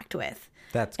interact with.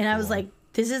 That's And I cool. was like,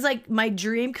 this is like my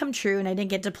dream come true. And I didn't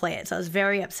get to play it. So I was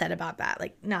very upset about that.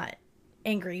 Like not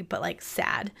angry, but like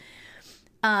sad.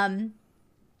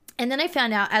 And then I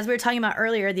found out, as we were talking about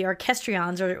earlier, the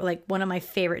orchestrions are like one of my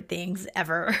favorite things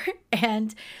ever.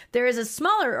 And there is a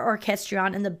smaller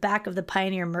orchestrion in the back of the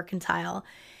Pioneer Mercantile.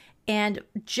 And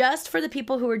just for the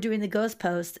people who were doing the Ghost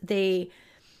Post, they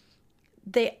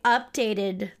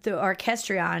updated the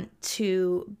orchestrion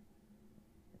to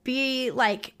be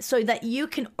like so that you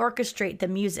can orchestrate the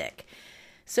music.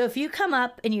 So if you come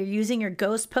up and you're using your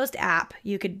Ghost Post app,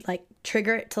 you could like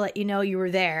trigger it to let you know you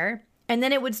were there. And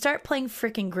then it would start playing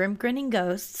freaking Grim Grinning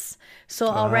Ghosts. So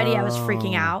already I was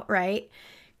freaking out, right?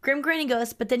 Grim Grinning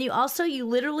Ghosts. But then you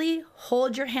literally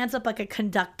hold your hands up like a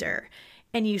conductor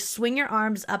and you swing your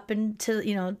arms up into,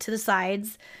 to the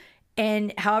sides.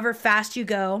 And however fast you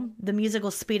go, the music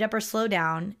will speed up or slow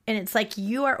down. And it's like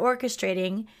you are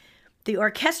orchestrating the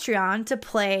orchestrion to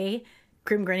play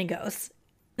Grim Grinning Ghosts.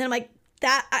 And I'm like,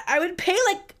 I would pay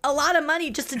like a lot of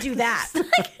money just to do that.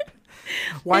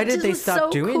 Why It did just they was stop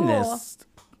so doing cool. this?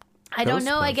 I don't Ghost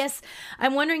know. I Post. guess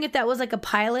I'm wondering if that was like a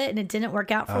pilot and it didn't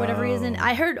work out for whatever reason.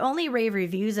 I heard only rave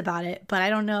reviews about it, but I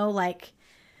don't know like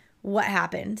what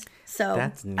happened. So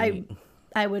That's neat.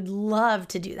 I would love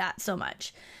to do that so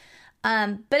much.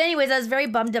 But anyways, I was very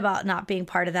bummed about not being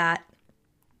part of that.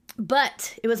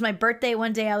 But it was my birthday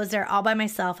one day. I was there all by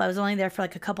myself. I was only there for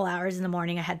like a couple hours in the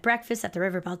morning. I had breakfast at the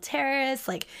Riverbell Terrace,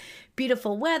 like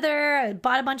beautiful weather. I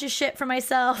bought a bunch of shit for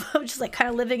myself. I was just like kind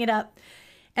of living it up.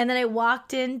 And then I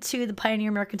walked into the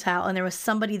Pioneer Mercantile and there was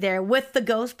somebody there with the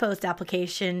Ghost Post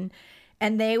application.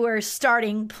 And they were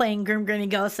starting playing Grim Grinning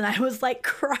Ghosts. And I was like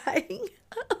crying.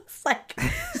 I was like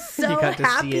so You got to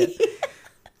happy. see it.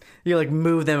 You like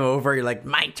move them over. You're like,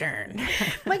 my turn.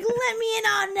 Like, let me in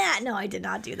on that. No, I did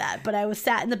not do that. But I was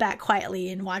sat in the back quietly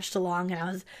and watched along. And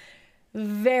I was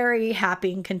very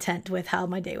happy and content with how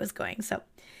my day was going. So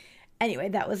anyway,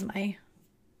 that was my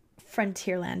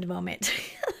Frontierland moment.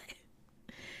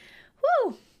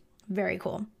 Woo! Very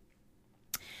cool.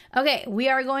 Okay, we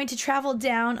are going to travel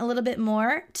down a little bit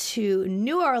more to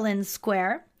New Orleans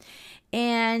Square.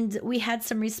 And we had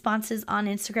some responses on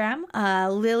Instagram.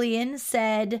 Lillian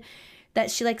said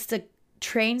that she likes the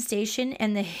train station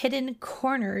and the hidden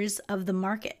corners of the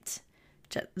market.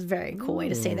 Just a very cool way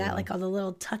to say that, like all the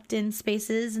little tucked in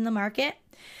spaces in the market.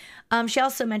 She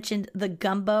also mentioned the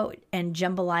gumbo and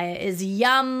jambalaya is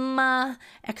yum!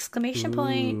 Exclamation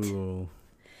point. Ooh.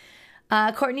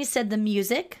 Courtney said the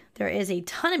music. There is a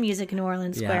ton of music in New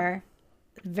Orleans Square.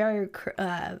 Very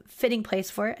fitting place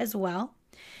for it as well.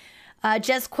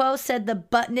 Jess Quo said the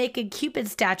butt-naked Cupid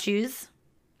statues.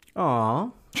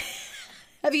 Aw.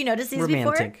 Have you noticed these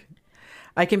before? Romantic.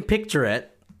 I can picture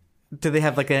it. Do they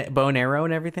have like a bow and arrow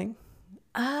and everything?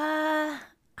 I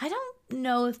don't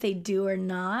know if they do or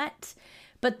not.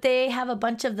 But they have a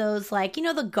bunch of those, like, you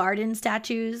know, the garden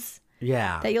statues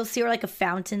Yeah. that you'll see, or like a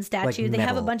fountain statue. They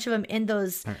have a metal. bunch of them in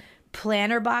those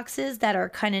planter boxes that are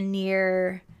kind of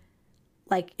near,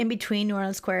 like in between New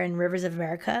Orleans Square and Rivers of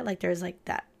America. Like there's like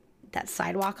that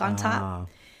sidewalk on top.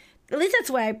 At least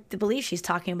that's what I believe she's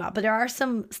talking about. But there are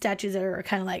some statues that are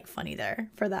kind of like funny there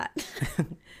for that.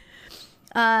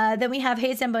 Then we have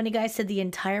Hey Zamboni Guy said the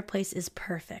entire place is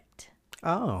perfect.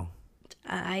 Oh.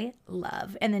 I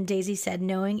love. And then Daisy said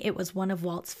knowing it was one of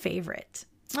Walt's favorite.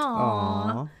 Aww.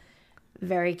 Aw.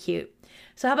 Very cute.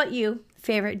 So how about you?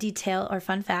 Favorite detail or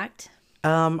fun fact?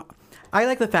 I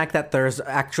like the fact that there's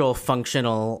actual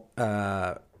functional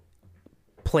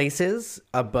places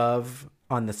above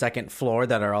on the second floor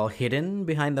that are all hidden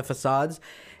behind the facades.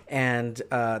 And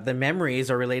the memories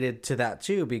are related to that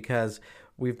too, because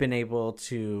we've been able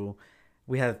to,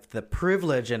 we have the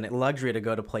privilege and luxury to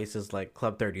go to places like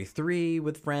Club 33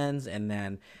 with friends and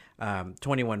then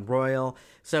 21 Royal.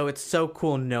 So it's so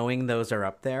cool knowing those are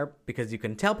up there because you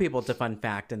can tell people it's a fun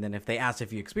fact. And then if they ask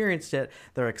if you experienced it,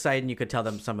 they're excited and you could tell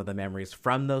them some of the memories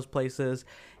from those places.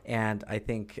 And I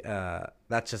think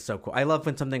that's just so cool. I love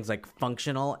when something's like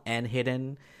functional and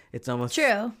hidden. It's almost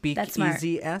True. That's smart.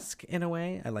 speakeasy-esque in a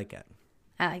way. I like it.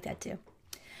 I like that too.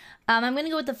 I'm going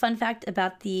to go with the fun fact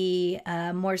about the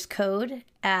Morse code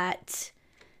at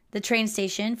the train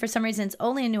station. For some reason, it's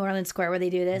only in New Orleans Square where they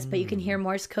do this, but you can hear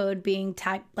Morse code being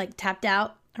tapped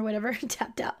out or whatever.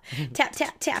 Tapped out. Tap,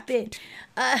 tap, tap in.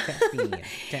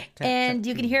 And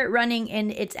you can hear it running,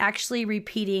 and it's actually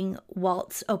repeating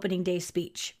Walt's opening day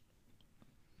speech.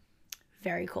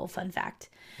 Very cool fun fact.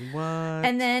 What?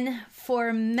 And then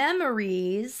for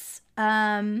memories,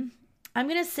 I'm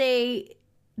going to say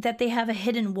that they have a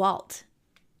hidden Walt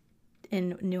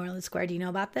in New Orleans Square. Do you know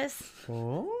about this?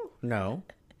 Oh, no.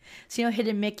 So, you know,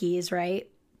 hidden Mickeys, right?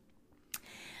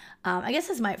 I guess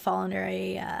this might fall under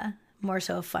a more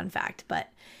so a fun fact, but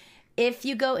if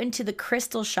you go into the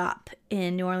Crystal Shop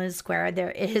in New Orleans Square,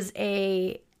 there is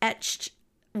a etched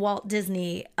Walt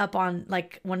Disney up on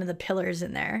like one of the pillars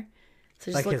in there.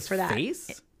 So just Like look his for that.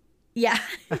 face? Yeah.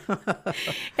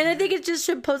 And I think it's just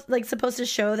supposed to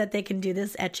show that they can do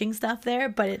this etching stuff there,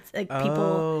 but it's like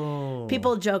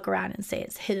people joke around and say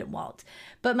it's hidden Walt.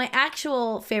 But my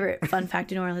actual favorite fun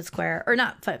fact in New Orleans Square, or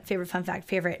not favorite fun fact,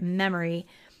 favorite memory,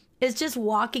 is just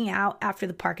walking out after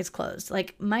the park is closed.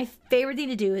 Like my favorite thing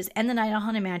to do is end the night on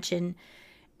Haunted Mansion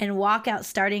and walk out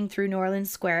starting through New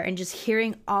Orleans Square and just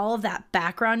hearing all of that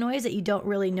background noise that you don't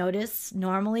really notice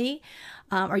normally.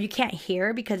 Or you can't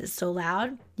hear because it's so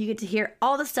loud. You get to hear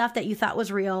all the stuff that you thought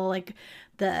was real, like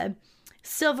the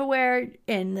silverware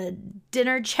and the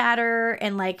dinner chatter.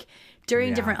 And like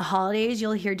during different holidays,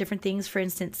 you'll hear different things. For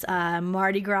instance,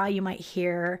 Mardi Gras, you might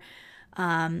hear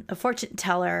a fortune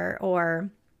teller or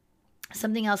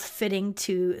something else fitting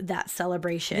to that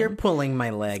celebration. You're pulling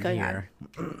my leg here.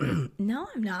 No,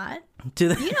 I'm not. To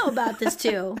the- You know about this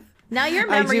too. Now your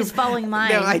memory is following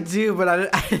mine. No, I do, but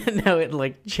I didn't know it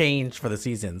like changed for the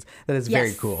seasons. That is very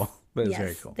Yes. cool. That is Yes,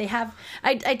 very cool. They have.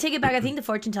 I take it back. I think the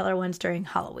fortune teller one's during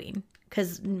Halloween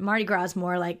because Mardi Gras is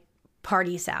more like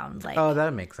party sound. Like Oh,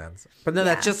 that makes sense. But no,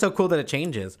 that's just so cool that it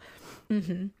changes.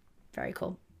 very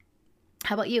cool.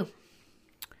 How about you?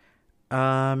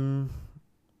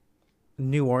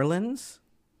 New Orleans.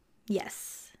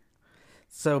 Yes.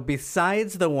 So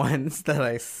besides the ones that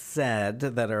I said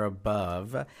that are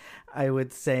above, I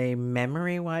would say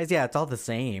memory-wise, yeah, it's all the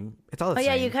same. It's all the Oh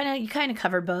same. yeah, you kind of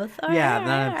covered both. All Yeah, right,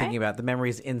 now all I'm right. thinking about the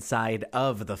memories inside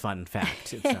of the fun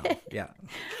fact itself. Yeah.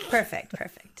 Perfect.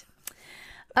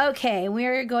 Okay,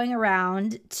 we're going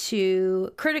around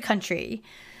to Critter Country.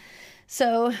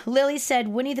 So Lily said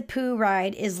Winnie the Pooh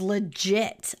ride is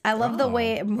legit. I love the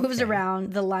way it moves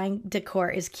around. The line decor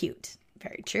is cute.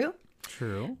 Very true.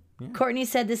 True. Yeah. Courtney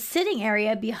said the sitting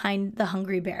area behind the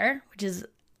Hungry Bear, which is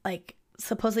like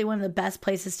supposedly one of the best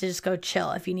places to just go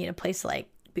chill if you need a place to like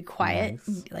be quiet.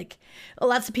 Nice. Like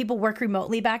lots of people work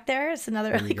remotely back there. It's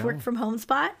another like go. work from home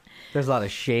spot. There's a lot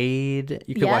of shade.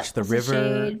 You could Yep, watch the lots of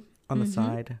river shade. on the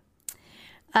side.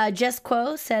 Jess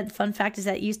Quo said, fun fact is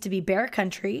that it used to be Bear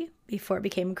Country before it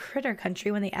became Critter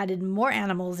Country when they added more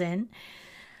animals in.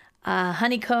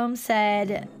 Honeycomb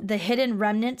said, the hidden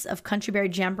remnants of Country Bear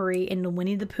Jamboree in the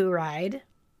Winnie the Pooh ride.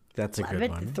 That's a Love good it,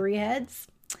 the one. 3 heads.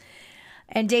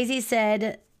 And Daisy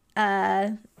said,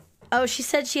 she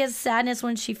said she has sadness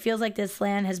when she feels like this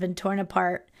land has been torn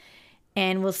apart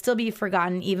and will still be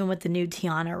forgotten even with the new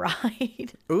Tiana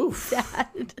ride. Oof.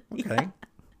 Sad. Okay.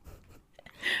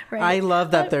 Right. I love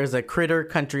that there's a Critter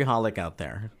Country holic out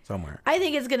there somewhere. I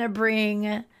think it's going to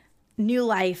bring new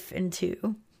life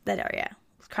into that area.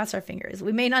 Cross our fingers.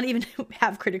 We may not even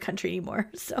have Critter Country anymore.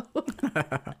 So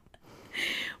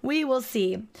we will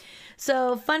see.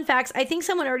 So fun facts. I think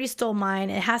someone already stole mine.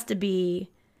 It has to be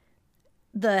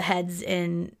the heads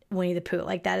in Winnie the Pooh.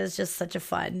 Like that is just such a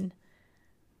fun,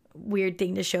 weird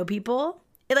thing to show people.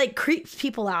 It like creeps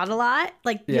people out a lot.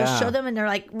 Like you'll Yeah. show them and they're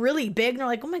like really big and they're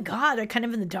like, oh my God, they're kind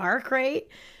of in the dark, right?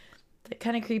 They're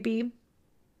kind of creepy.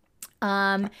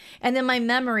 And then my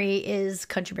memory is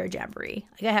Country Bear Jamboree.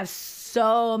 Like I have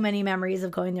so many memories of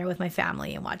going there with my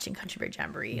family and watching Country Bear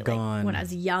Jamboree like Gone. when I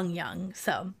was young.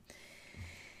 So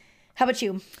how about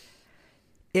you?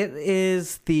 It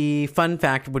is the fun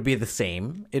fact would be the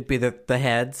same. It'd be the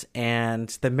heads, and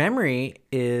the memory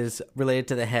is related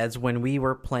to the heads when we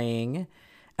were playing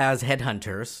as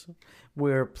headhunters.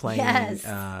 We were playing. Yes.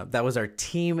 That was our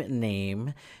team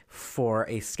name for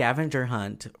a scavenger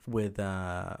hunt with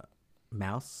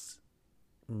mouse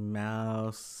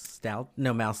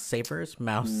savers,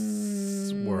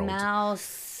 mouse world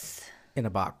Mouse. in a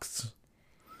box.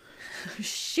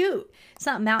 Shoot. It's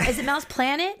not Mouse. Is it Mouse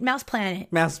Planet? Mouse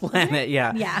Planet. Mouse Planet,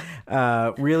 yeah.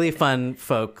 Yeah. Really fun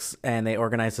folks, and they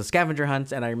organized the scavenger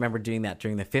hunts, and I remember doing that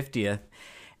during the 50th.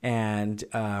 And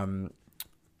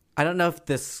I don't know if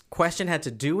this question had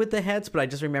to do with the heads, but I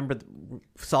just remember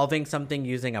solving something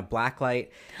using a blacklight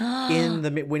in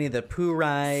the Winnie the Pooh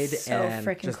ride. So and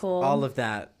freaking just cool. all of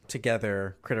that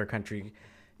together, Critter Country.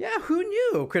 Yeah, who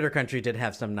knew Critter Country did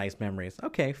have some nice memories?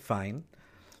 Okay, fine.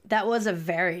 That was a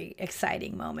very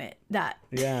exciting moment.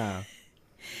 Yeah.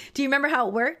 Do you remember how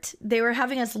it worked? They were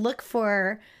having us look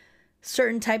for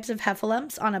certain types of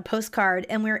heffalumps on a postcard,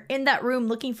 and we were in that room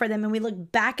looking for them, and we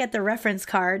looked back at the reference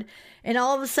card, and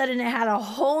all of a sudden it had a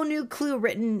whole new clue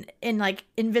written in like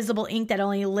invisible ink that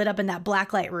only lit up in that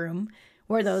blacklight room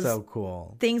where those So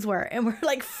cool. things were. And we're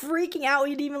like freaking out.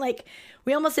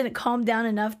 We almost didn't calm down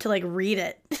enough to like read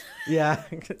it. Yeah.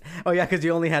 Oh, yeah, because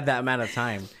you only had that amount of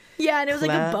time. Yeah, and it was like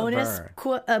a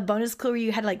Clever. bonus clue where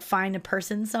you had to like find a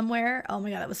person somewhere. Oh my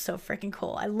God, that was so freaking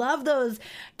cool. I love those.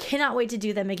 Cannot wait to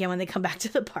do them again when they come back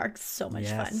to the park. So much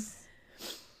fun.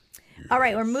 All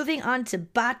right, we're moving on to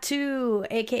Batu,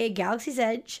 aka Galaxy's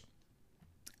Edge.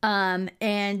 And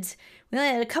we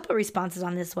only had a couple of responses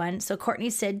on this one. So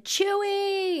Courtney said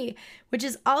Chewy, which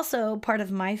is also part of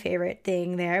my favorite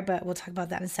thing there, but we'll talk about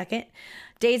that in a second.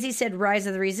 Daisy said Rise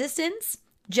of the Resistance.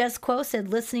 Jess Quo said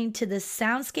listening to the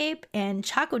soundscape, and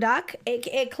Chakodak,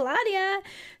 aka Claudia,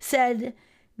 said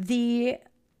the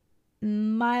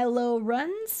Melu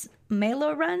runs. Do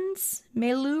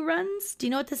you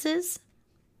know what this is?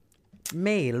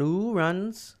 Melu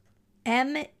runs.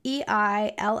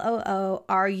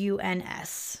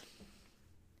 MEILOORUNS.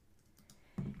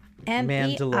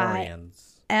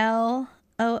 Mandalorians. MEILOORUNS.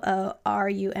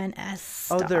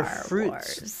 Oh, they're Star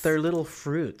fruits. Wars. They're little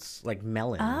fruits, like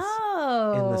melons,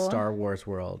 Oh. in the Star Wars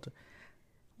world.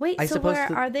 Wait, I so suppose where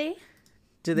that- are they?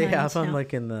 Do they No, I need have to them know.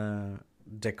 like in the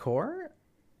decor?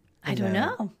 I In don't the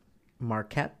know.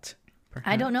 Marquette?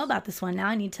 I don't know about this one. Now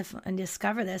I need to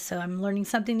discover this. So I'm learning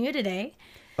something new today.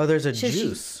 Oh, there's a Should she-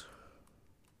 juice.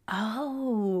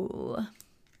 Oh.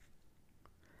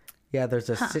 Yeah, there's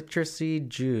a citrusy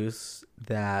juice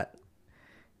that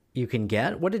you can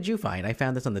get. What did you find? I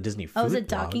found this on the Disney Food Oh, is it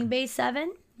blog. Docking Bay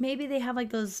 7? Maybe they have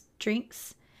like those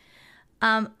drinks.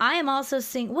 I am also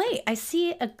seeing, wait, I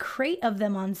see a crate of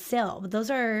them on sale, but those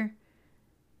are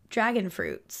dragon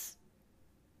fruits.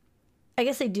 I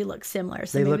guess they do look similar.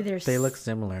 So they look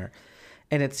similar.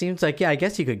 And it seems like, I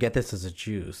guess you could get this as a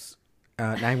juice.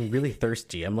 I'm really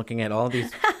thirsty. I'm looking at all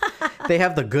these. They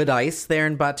have the good ice there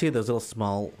in Batu, those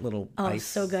little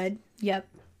ice. Oh, so good. Yep.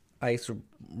 Ice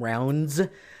rounds,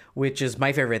 which is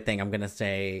my favorite thing. I'm going to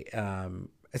say,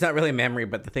 it's not really a memory,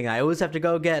 but the thing I always have to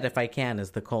go get if I can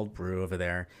is the cold brew over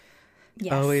there.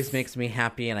 Yes. Always makes me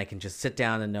happy, and I can just sit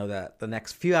down and know that the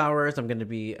next few hours I'm going to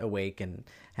be awake and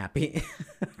happy.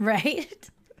 Right?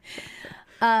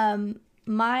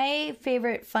 My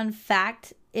favorite fun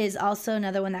fact is also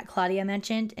another one that Claudia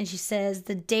mentioned, and she says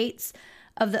the dates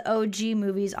of the OG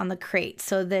movies on the crate.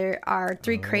 So there are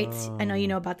 3 crates. I know you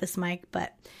know about this, Mike,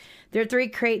 but there are 3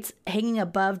 crates hanging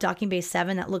above Docking Bay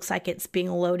 7 that looks like it's being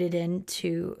loaded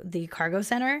into the cargo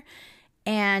center.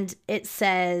 And it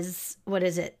says, what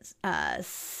is it?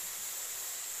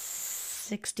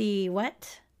 60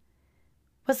 what?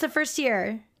 What's the first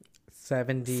year?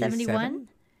 71?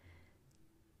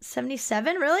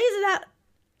 77? Really? Is that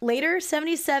later?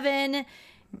 77,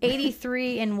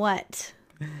 83, and what?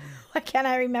 Why can't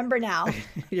I remember now?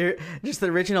 You're just the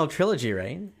original trilogy,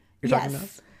 right? You're talking about?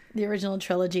 The original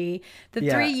trilogy. The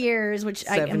 3 years, which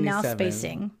I am now 77.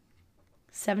 spacing.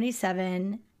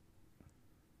 77,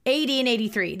 80, and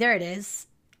 83. There it is.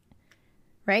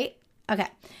 Right? Okay.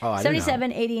 Oh, I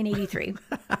 77, 80, and 83.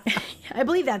 I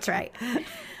believe that's right.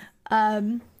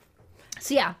 So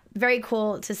yeah, very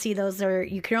cool to see those.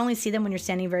 You can only see them when you're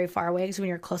standing very far away, because when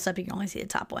you're close up, you can only see the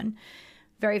top one.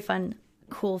 Very fun,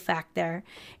 cool fact there.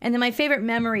 And then my favorite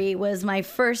memory was my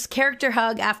first character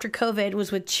hug after COVID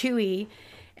was with Chewie.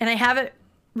 And I have it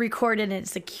recorded, and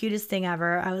it's the cutest thing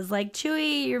ever. I was like,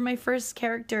 Chewie, you're my first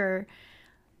character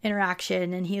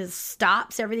interaction. And he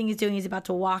stops everything he's doing. He's about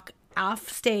to walk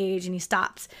off stage, and he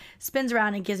stops, spins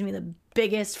around, and gives me the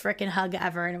biggest freaking hug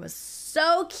ever. And it was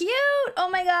so cute. Oh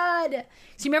my God.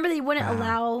 So you remember they wouldn't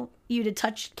allow you to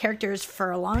touch characters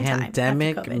for a long time.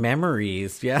 Pandemic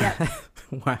memories. Yeah. Yep.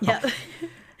 Wow. Yep.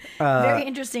 Very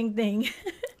interesting thing.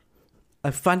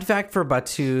 A fun fact for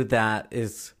Batu that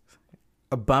is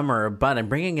a bummer, but I'm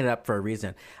bringing it up for a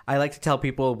reason. I like to tell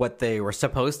people what they were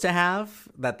supposed to have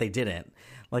that they didn't.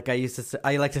 Like I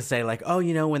like to say, like, oh,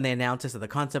 you know, when they announced this at the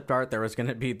concept art, there was going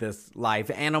to be this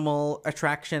live animal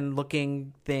attraction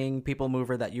looking thing, people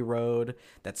mover that you rode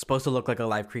that's supposed to look like a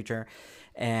live creature.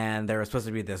 And there was supposed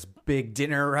to be this big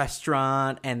dinner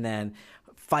restaurant and then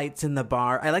fights in the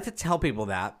bar. I like to tell people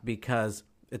that because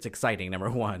it's exciting, number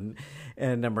one.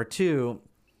 And number two,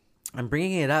 I'm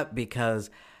bringing it up because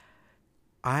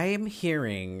I'm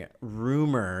hearing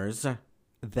rumors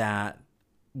that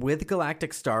with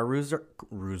Galactic Star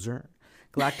Cruiser,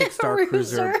 Galactic Star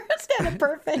Cruiser, It's kind of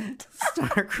perfect.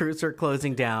 Star Cruiser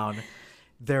closing down,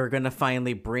 they're going to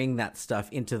finally bring that stuff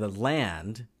into the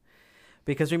land.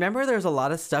 Because remember, there's a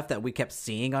lot of stuff that we kept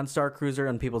seeing on Star Cruiser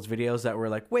and people's videos that were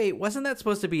like, wait, wasn't that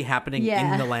supposed to be happening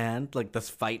in the land? Like this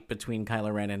fight between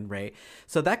Kylo Ren and Rey.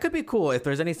 So that could be cool. If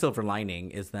there's any silver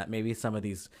lining, is that maybe some of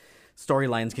these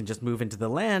storylines can just move into the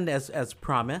land as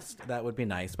promised. That would be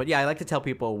nice. But yeah, I like to tell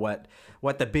people what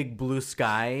the big blue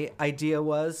sky idea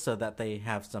was so that they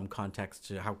have some context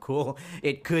to how cool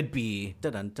it could be.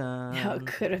 Dun-dun-dun. How it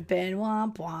could have been.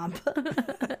 Womp womp.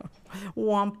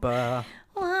 Wampa.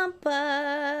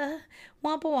 Wampa.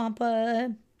 Wampa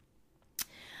wampa.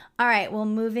 All right, well,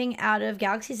 moving out of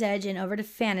Galaxy's Edge and over to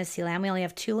Fantasyland. We only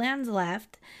have 2 lands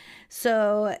left.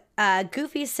 So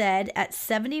Goofy said at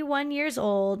 71 years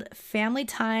old, family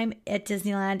time at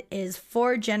Disneyland is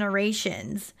 4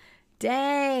 generations.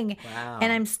 Dang. Wow.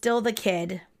 And I'm still the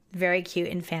kid. Very cute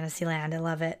in Fantasyland. I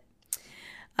love it.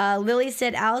 Lily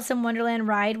said Alice in Wonderland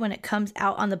ride when it comes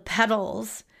out on the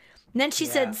pedals. And then she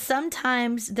said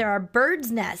sometimes there are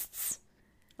birds' nests.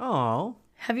 Oh.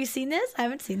 Have you seen this? I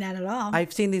haven't seen that at all.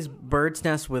 I've seen these birds'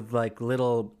 nests with like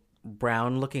little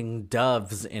brown-looking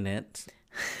doves in it.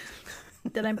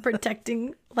 That I'm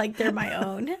protecting like they're my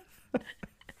own.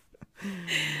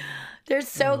 They're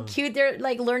so cute. They're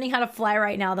like learning how to fly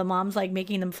right now. The mom's like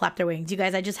making them flap their wings. You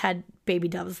guys, I just had baby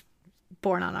doves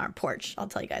born on our porch. I'll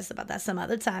tell you guys about that some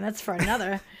other time. That's for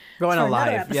another. Go on a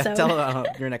live. Episode. Yeah, tell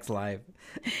about your next live.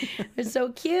 They're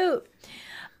so cute.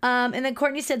 And then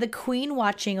Courtney said the queen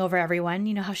watching over everyone.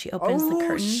 You know how she opens the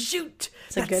curtain? Shoot.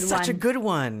 It's a good such one. a good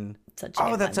one. Such a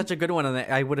good that's one. such a good one. And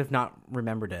I would have not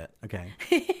remembered it. Okay.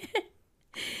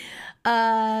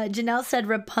 Janelle said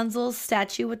Rapunzel's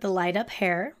statue with the light up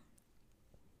hair.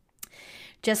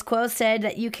 Jesquo said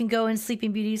that you can go in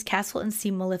Sleeping Beauty's castle and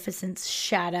see Maleficent's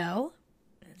shadow.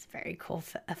 It's Very cool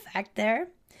effect there.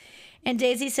 And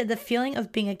Daisy said, the feeling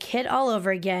of being a kid all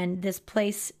over again. This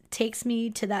place takes me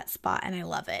to that spot, and I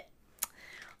love it.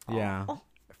 Yeah. Oh.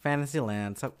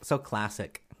 Fantasyland. So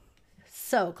classic.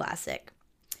 So classic.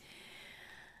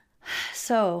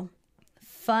 So,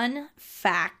 fun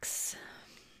facts.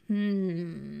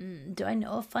 Do I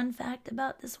know a fun fact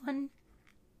about this one?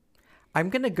 I'm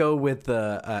going to go with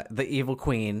the evil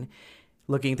queen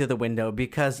looking through the window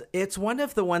because it's one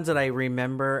of the ones that I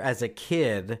remember as a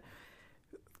kid.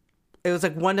 It was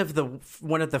like one of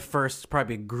the first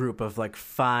probably group of like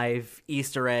 5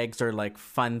 Easter eggs or like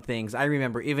fun things I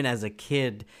remember even as a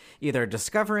kid either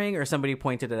discovering or somebody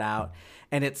pointed it out,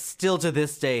 and it's still to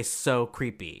this day so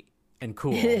creepy and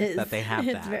cool that they have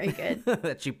that. It's very good.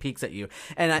 That she peeks at you.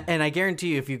 And I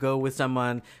guarantee you if you go with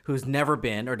someone who's never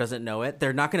been or doesn't know it,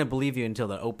 they're not going to believe you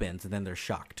until it opens, and then they're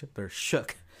shocked. They're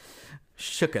shookest.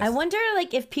 I wonder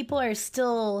like if people are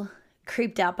still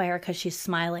creeped out by her because she's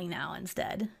smiling now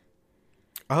instead.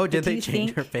 Oh, did they you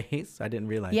change think- her face? I didn't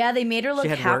realize. Yeah, they made her look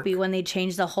had happy work? when they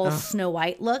changed the whole Snow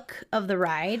White look of the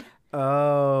ride.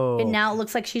 Oh. And now it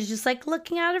looks like she's just like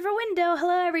looking out of her window.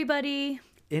 Hello, everybody.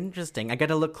 Interesting. I got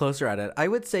to look closer at it. I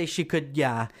would say she could,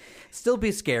 still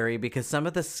be scary because some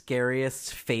of the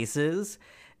scariest faces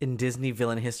in Disney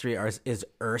villain history is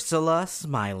Ursula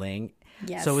smiling.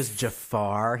 Yes. So is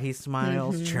Jafar. He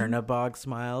smiles. Chernabog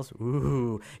smiles.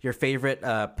 Ooh, your favorite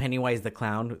Pennywise the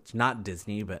Clown. It's not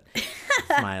Disney, but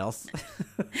smiles.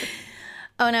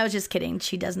 Oh, and I was just kidding.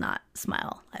 She does not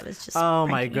smile. I was just. Oh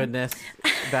my pranking you. goodness.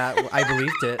 I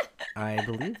believed it. I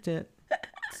believed it.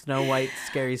 Snow White's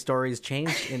scary stories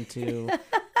changed into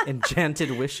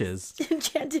enchanted wishes.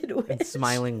 Enchanted Witch. And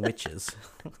smiling witches.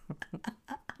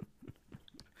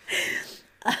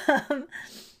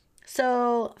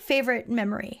 So, favorite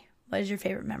memory. What is your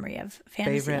favorite memory of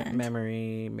Fantasyland?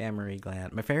 Favorite memory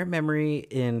gland. My favorite memory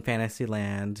in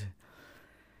Fantasyland.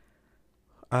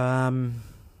 I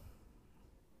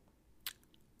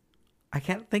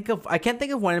can't think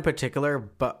of one in particular,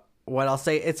 but what I'll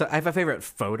say I have a favorite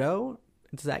photo.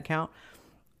 Does that count?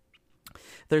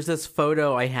 There's this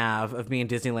photo I have of me in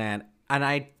Disneyland, and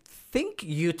I think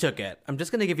you took it. I'm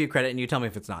just going to give you credit, and you tell me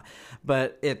if it's not.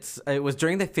 But it was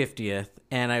during the 50th,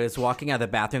 and I was walking out of the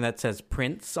bathroom that says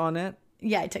Prince on it.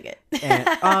 Yeah, I took it. And,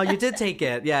 oh, you did take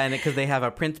it. Yeah, and because they have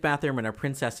a prince bathroom and a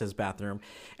princess's bathroom.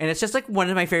 And it's just like one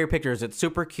of my favorite pictures. It's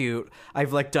super cute.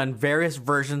 I've like done various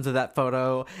versions of that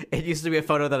photo. It used to be a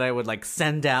photo that I would like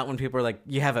send out when people were like,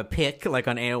 you have a pic, like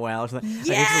on AOL or something. Yes!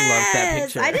 I used to love that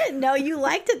picture. I didn't know you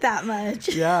liked it that much.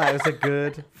 Yeah, it was a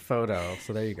good photo.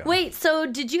 So there you go. Wait, so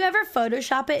did you ever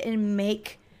Photoshop it and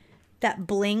make that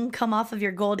bling come off of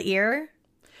your gold ear?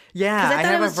 Yeah, 'Cause I I thought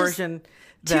it have a was just version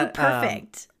Too that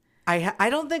perfect. I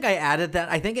don't think I added that.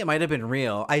 I think it might have been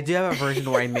real. I do have a version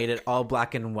where I made it all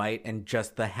black and white and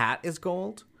just the hat is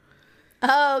gold.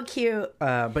 Oh, cute.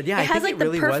 But yeah, It I has think like it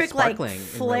really the was perfect like sparkling in real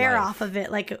flare life. off of it.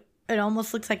 Like it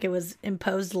almost looks like it was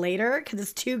imposed later because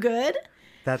it's too good.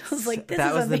 That's was like, this that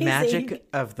is was the amazing. magic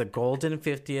of the golden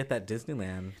 50th at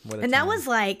Disneyland. What a And that time. was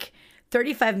like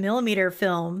 35 millimeter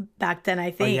film back then, I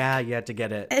Oh think. yeah, you had to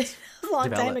get it. It was a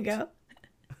long time developed.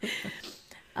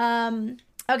 ago.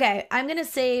 Okay, I'm gonna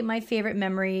say my favorite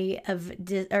memory of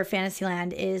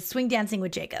Fantasyland is swing dancing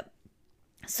with Jacob.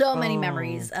 So many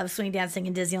memories of swing dancing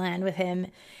in Disneyland with him,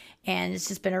 and it's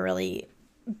just been a really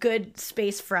good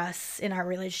space for us in our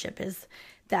relationship. Is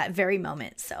that very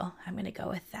moment? So I'm gonna go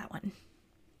with that one.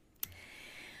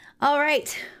 All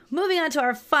right, moving on to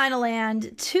our final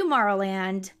land,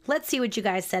 Tomorrowland. Let's see what you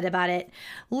guys said about it.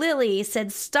 Lily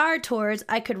said Star Tours,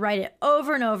 I could write it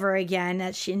over and over again.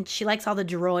 That she likes all the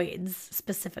droids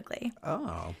specifically.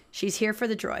 Oh. She's here for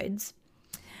the droids.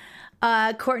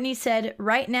 Courtney said,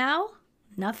 right now,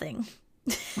 nothing.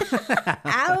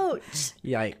 Ouch.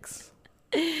 Yikes.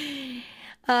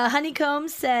 Honeycomb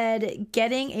said,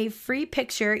 getting a free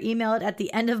picture emailed at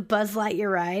the end of Buzz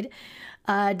Lightyear ride.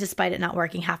 Despite it not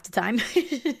working half the time.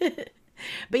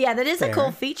 But yeah, that is a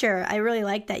cool feature. I really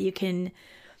like that you can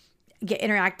get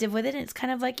interactive with it. And it's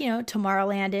kind of like,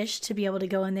 Tomorrowland-ish to be able to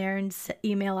go in there and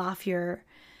email off your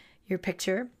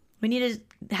picture. We need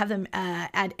to have them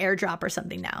add airdrop or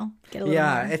something now. Get a little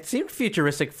more. It seemed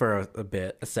futuristic for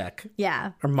a sec.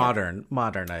 Yeah. Or modern,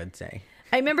 I'd say.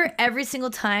 I remember every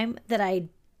single time that I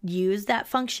used that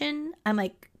function, I'm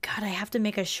like, God, I have to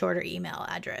make a shorter email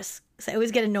address. So I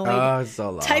always get annoyed Oh, so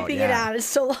long. typing it yeah. out. It's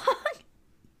so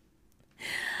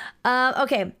long.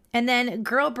 Okay. And then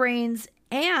Girl Brains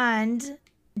and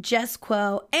Jess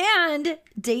Quo, and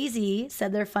Daisy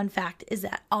said their fun fact is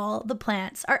that all the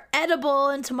plants are edible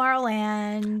in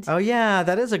Tomorrowland. Oh, yeah,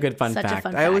 that is a good fun Such a fact.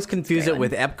 fun I always fact. confuse It's a it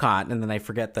great with Epcot, and then I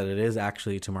forget that it is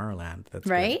actually Tomorrowland. That's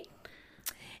good. Right?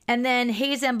 And then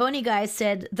Hey Zamboni guy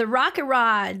said the rocket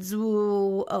rods.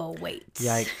 Ooh, oh, wait.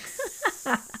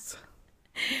 Yikes.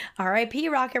 R.I.P.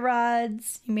 rocket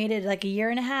rods. You made it like a year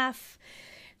and a half.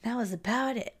 That was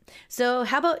about it. So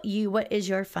how about you? What is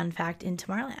your fun fact in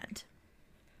Tomorrowland?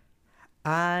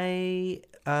 I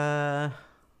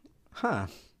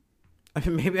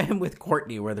mean, maybe I'm with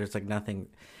Courtney where there's like nothing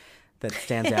that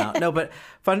stands out. No, but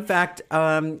fun fact,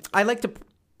 I like to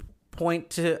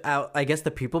point out, I guess, the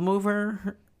People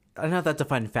Mover. I don't know if that's a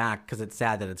fun fact because it's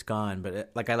sad that it's gone, but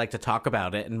I like to talk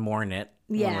about it and mourn it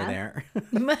when we're there.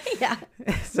 Yeah.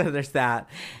 So there's that.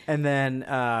 And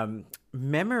then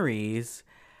memories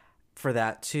for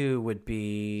that too would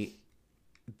be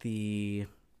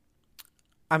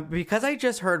because I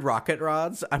just heard rocket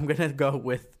rods, I'm going to go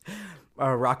with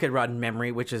a rocket rod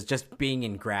memory, which is just being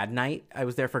in grad night. I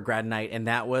was there for grad night, and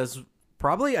that was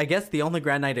probably, I guess, the only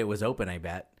grad night it was open, I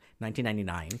bet.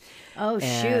 1999. Oh,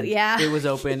 And shoot. Yeah. It was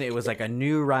open. It was like a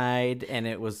new ride, and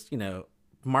it was,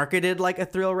 marketed like a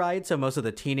thrill ride. So most of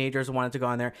the teenagers wanted to go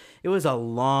on there. It was a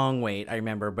long wait, I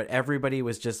remember, but everybody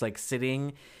was just like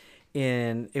sitting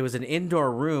it was an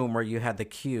indoor room where you had the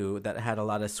queue that had a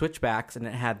lot of switchbacks, and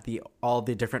it had all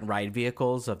the different ride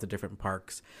vehicles of the different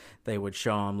parks. They would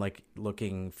show them like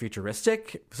looking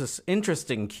futuristic. It was this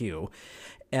interesting queue.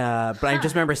 But I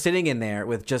just remember sitting in there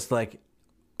with just like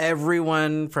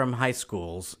everyone from high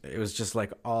schools. It was just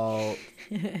like all,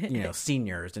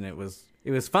 seniors, and it was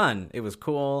fun. It was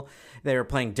cool. They were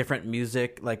playing different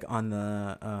music like in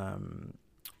the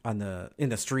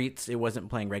streets. It wasn't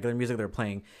playing regular music. They were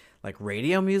playing like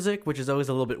radio music, which is always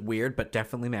a little bit weird, but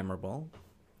definitely memorable.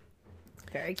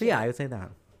 Very cute. So yeah, I would say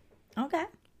that. Okay.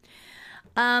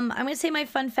 I'm going to say my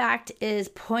fun fact is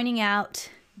pointing out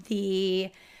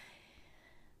the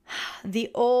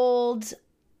old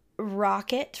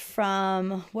rocket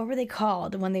from, what were they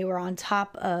called when they were on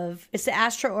top of, it's the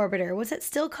Astro Orbiter. Was it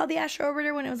still called the Astro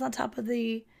Orbiter when it was on top of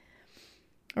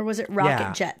or was it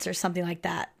Rocket Jets or something like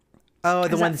that? Oh,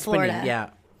 the one that Florida? spinning, yeah.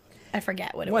 I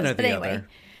forget what it One was. or the But anyway, other.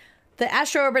 the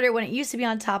Astro Orbiter, when it used to be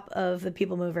on top of the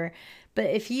People Mover. But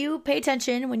if you pay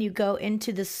attention when you go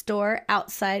into the store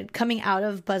outside, coming out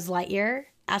of Buzz Lightyear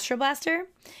Astro Blaster,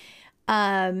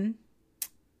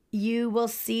 you will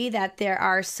see that there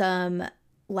are some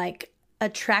like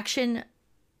attraction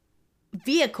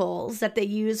vehicles that they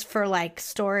use for like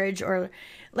storage or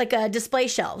like display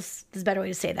shelves. Is a better way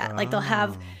to say that. Like they'll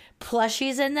have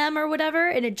plushies in them or whatever,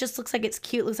 and it just looks like it's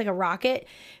cute, looks like a rocket.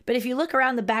 But if you look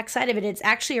around the back side of it, it's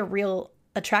actually a real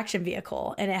attraction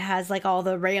vehicle, and it has like all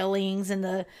the railings and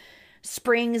the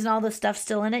springs and all the stuff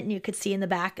still in it, and you could see in the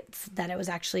back that it was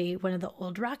actually one of the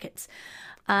old rockets.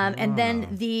 And then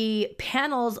the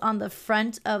panels on the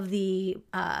front of the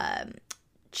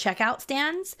checkout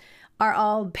stands are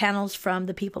all panels from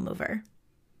the People Mover.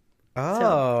 Oh,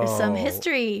 So there's some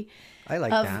history I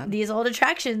like of that. these old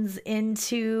attractions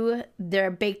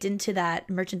they're baked into that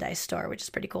merchandise store, which is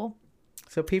pretty cool.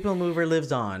 So People Mover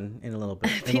lives on in a little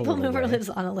bit. People Mover lives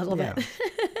on a little bit.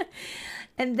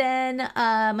 And then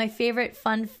my favorite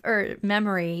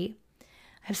memory,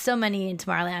 I have so many in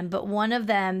Tomorrowland, but one of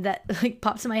them that like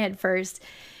pops in my head first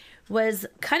was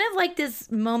kind of like this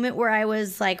moment where I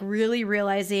was like really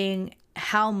realizing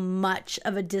how much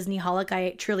of a Disney-holic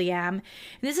I truly am. And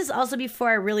this is also before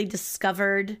I really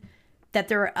discovered that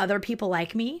there were other people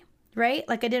like me, right?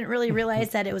 Like I didn't really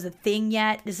realize that it was a thing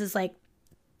yet. This is like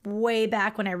way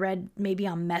back when I read maybe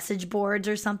on message boards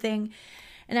or something.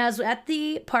 And I was at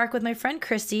the park with my friend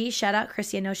Christy. Shout out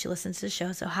Christy. I know she listens to the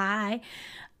show, so hi.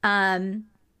 And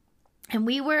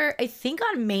we were, I think,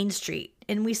 on Main Street.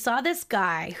 And we saw this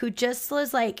guy who just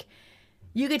was like,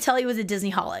 you could tell he was a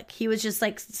Disney-holic. He was just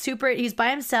like he's by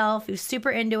himself. He was super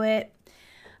into it.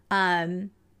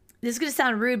 This is going to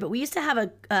sound rude, but we used to have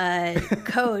a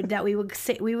code that we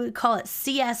would call it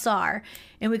CSR,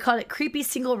 and we called it Creepy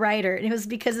Single Rider. And it was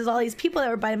because there's all these people that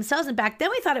were by themselves. And back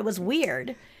then we thought it was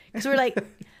weird because we were like,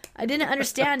 I didn't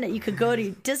understand that you could go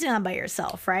to Disneyland by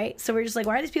yourself, right? So we're just like,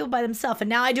 why are these people by themselves? And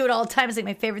now I do it all the time. It's like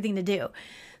my favorite thing to do.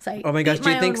 So I Oh my gosh, eat do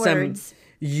you my think own some words.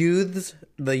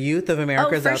 the youth of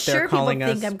America is for out there sure calling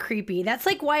people us? think I'm creepy. That's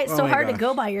like why it's Oh so my hard to gosh.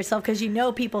 go by yourself, because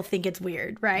people think it's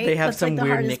weird, right? They have That's some like the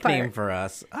weird hardest nickname part. for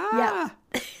us. Yeah,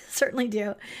 certainly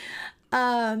do.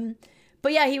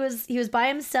 But yeah, he was by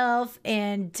himself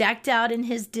and decked out in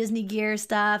his Disney gear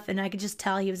stuff, and I could just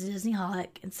tell he was a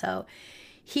Disney-holic. And so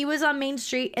he was on Main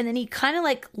Street, and then he kind of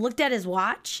like looked at his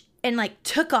watch and like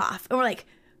took off, and we're like,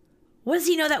 what does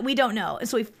he know that we don't know? And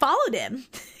so we followed him.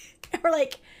 And we're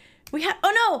like,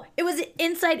 it was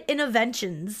Inside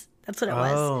Innoventions. That's what it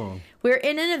was. Oh. We were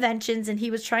in Innoventions, and he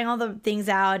was trying all the things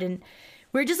out, and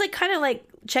we were just like kind of like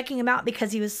checking him out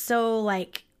because he was so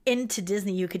like into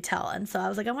Disney, you could tell. And so I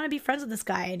was like, I want to be friends with this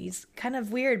guy, and he's kind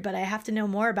of weird, but I have to know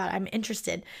more about it. I'm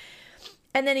interested.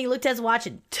 And then he looked at his watch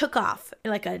and took off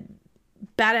like a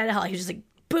bat out of hell. He was just like,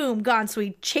 boom, gone. So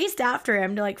we chased after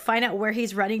him to like find out where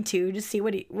he's running to see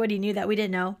what he knew that we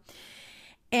didn't know.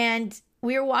 And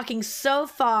we were walking so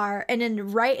far, and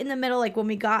then right in the middle, like when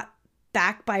we got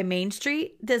back by Main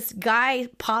Street, this guy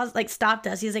paused, like stopped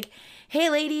us. He was like, hey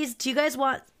ladies, do you guys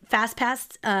want Fast Pass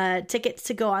tickets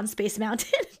to go on Space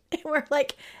Mountain? And we're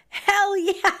like, hell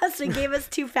yes. So he gave us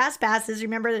 2 Fast Passes.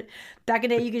 Remember back in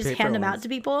the day, you could just hand them out to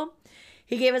people?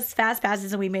 He gave us Fast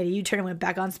Passes, and we made a U-turn and went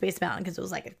back on Space Mountain because it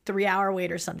was like a 3-hour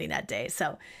wait or something that day.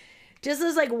 So just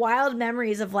those like wild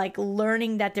memories of like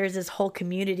learning that there's this whole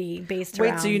community based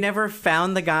around. Wait, so you never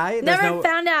found the guy? Never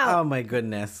found out. Oh my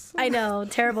goodness. I know,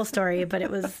 terrible story, but it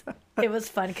was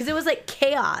fun because it was like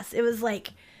chaos. It was like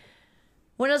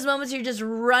one of those moments you're just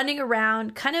running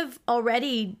around, kind of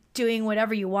already doing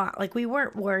whatever you want. Like we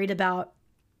weren't worried about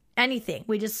anything.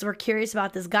 We just were curious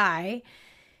about this guy.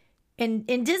 And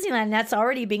in Disneyland, that's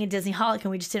already being a Disney-holic,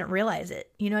 and we just didn't realize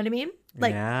it. You know what I mean?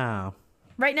 Like, yeah.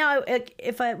 Right now,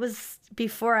 if I was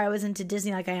before I was into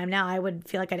Disney like I am now, I would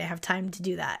feel like I didn't have time to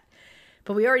do that.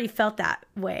 But we already felt that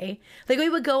way. Like we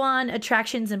would go on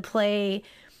attractions and play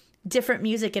different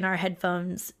music in our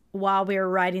headphones while we were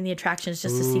riding the attractions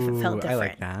just to see if it felt different. I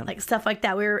like that. Like stuff like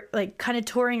that. We were like kind of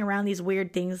touring around these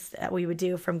weird things that we would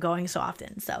do from going so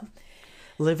often. So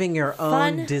living your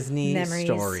own Disney memories.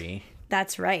 Story.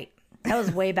 That's right. That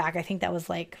was way back. I think that was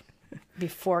like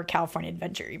before California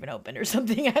Adventure even opened or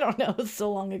something. I don't know. It was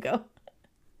so long ago.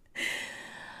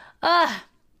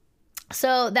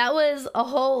 So that was a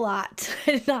whole lot.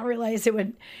 I did not realize it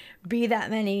would be that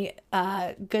many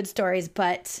good stories,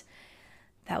 but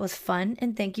that was fun.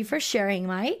 And thank you for sharing,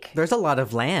 Mike. There's a lot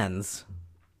of lands.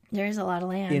 There's a lot of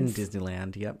lands. In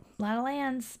Disneyland, yep. A lot of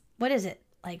lands. What is it?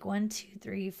 Like 1, 2,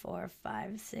 3, 4,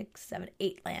 5, 6, 7,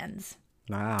 8 lands.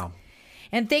 Wow.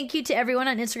 And thank you to everyone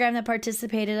on Instagram that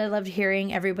participated. I loved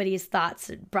hearing everybody's thoughts.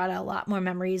 It brought out a lot more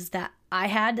memories that I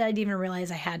had that I didn't even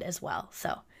realize I had as well.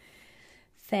 So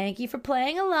thank you for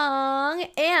playing along.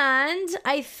 And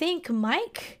I think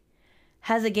Mike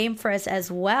has a game for us as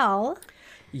well.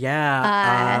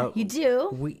 Yeah. You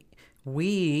do?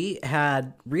 We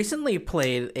had recently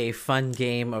played a fun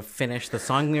game of Finish the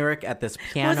Song Lyric at this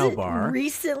piano bar.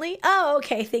 Recently? Oh,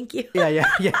 okay. Thank you. Yeah.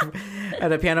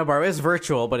 At a piano bar. It was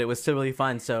virtual, but it was still really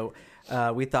fun. So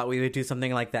we thought we would do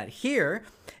something like that here.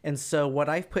 And so what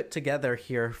I've put together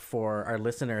here for our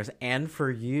listeners and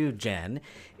for you, Jen,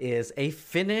 is a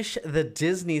Finish the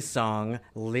Disney Song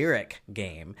Lyric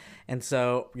game. And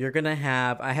so you're going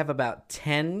to I have about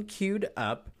 10 queued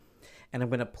up. And I'm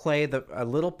going to play a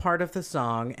little part of the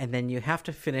song, and then you have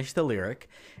to finish the lyric,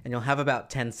 and you'll have about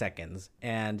 10 seconds.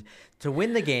 And to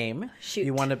win the game,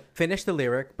 you want to finish the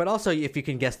lyric, but also if you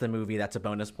can guess the movie, that's a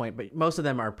bonus point. But most of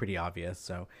them are pretty obvious.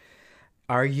 So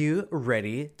are you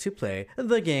ready to play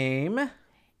the game?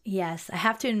 Yes. I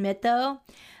have to admit, though,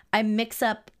 I mix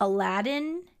up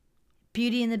Aladdin,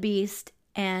 Beauty and the Beast,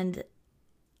 and...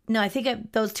 No, I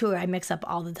think those two I mix up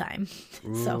all the time.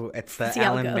 Ooh, so it's the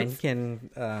Alan Menken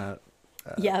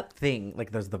thing.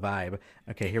 Like, there's the vibe.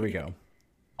 Okay, here we go.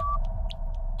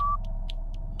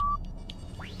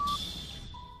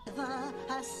 Ever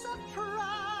a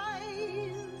surprise,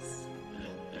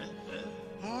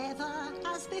 ever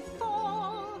as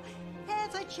before,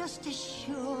 ever just as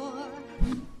sure.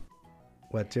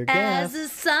 What's your guess? As the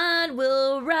sun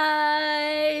will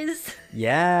rise.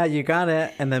 Yeah, you got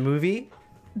it. And the movie?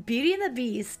 Beauty and the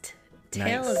Beast.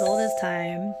 Tale Nice. as old as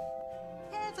time.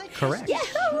 Correct.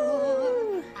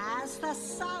 Sure as the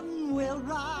sun will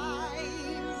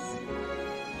rise.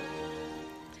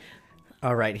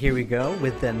 All right, here we go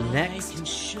with the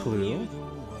next clue.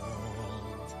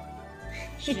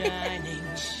 Shining,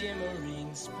 shimmering,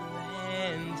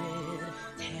 splendid.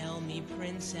 Tell me,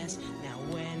 princess, now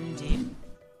when did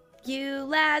You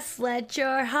last let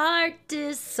your heart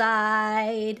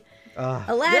decide.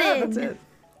 Aladdin. Yeah, that's it.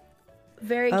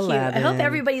 Very cute. Aladdin. I hope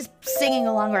everybody's singing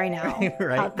along right now.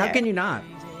 Right? out there. How can you not?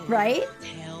 Right?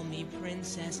 Tell me,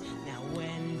 princess, now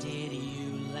when did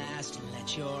you last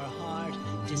let your heart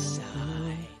decide?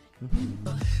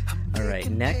 All right,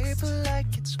 next.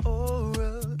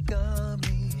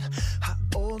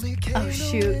 Oh,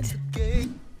 shoot.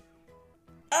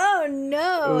 Oh,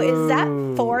 no. Is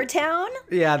that Four Town?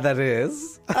 Yeah, that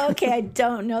is. Okay, I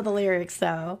don't know the lyrics,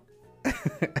 though.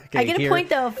 Okay, I get a point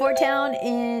though. Fort Town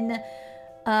in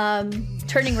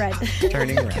Turning Red.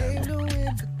 Turning Red.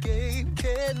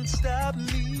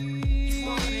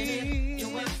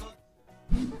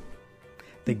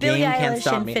 The Billie game can't Eilish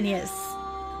stop and me. Phineas.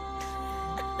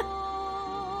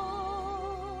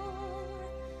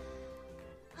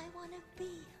 I wanna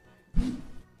be.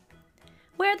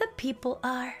 Where the people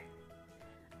are.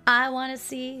 I wanna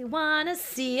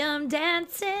see 'em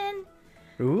dancing.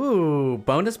 Ooh,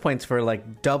 bonus points for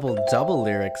like double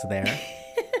lyrics there.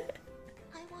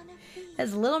 I wanna be.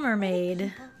 As Little Mermaid.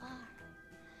 People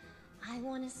are. I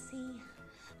wanna see.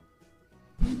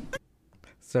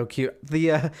 So cute.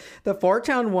 The Fort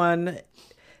Town one,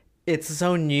 it's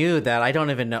so new that I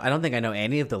don't even know. I don't think I know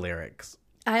any of the lyrics.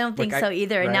 I don't think Like, so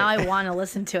either. And now right? I want to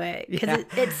listen to it because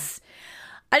Yeah. it's.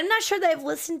 I'm not sure that I've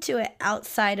listened to it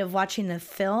outside of watching the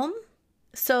film.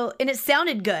 So, and it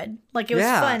sounded good. Like it was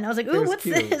Yeah, fun. I was like, it ooh, was what's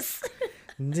cute. this?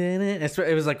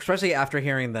 It was like, especially after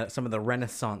hearing some of the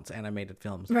Renaissance animated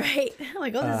films. Right. I'm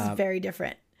like, oh, this is very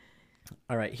different.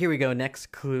 All right, here we go.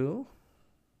 Next clue.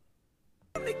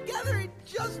 Together it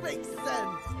just makes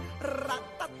sense.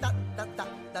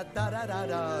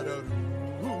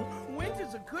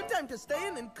 Winter's a good time to stay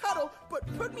in and cuddle, but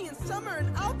put me in summer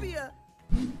and I'll be a...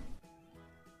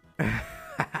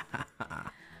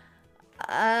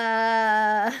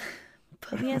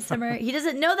 Put me in summer. He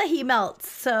doesn't know that he melts.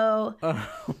 So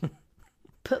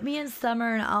put me in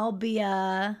summer and I'll be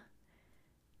a.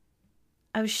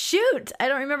 Oh, shoot. I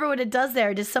don't remember what it does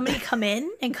there. Does somebody come in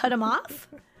and cut him off?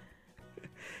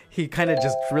 He kind of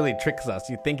just really tricks us.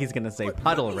 You think he's going to say But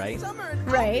puddle, put me in right? summer and I'll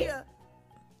be Right. a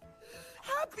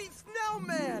happy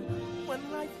snowman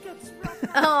when life gets rough.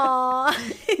 Aw.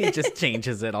 He just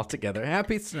changes it altogether.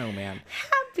 Happy snowman.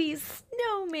 Happy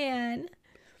snowman.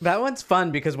 That one's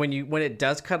fun because when it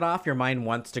does cut off, your mind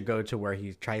wants to go to where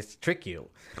he tries to trick you.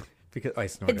 Because I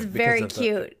snorted. It's because very of the-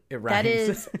 cute. it That rhymes.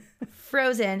 is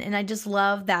Frozen, and I just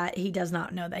love that he does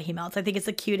not know that he melts. I think it's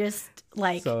the cutest,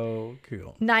 like, so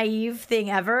cool naive thing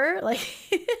ever. Like,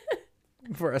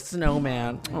 for a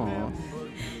snowman. Aw. Though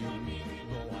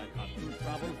I have to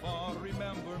travel far,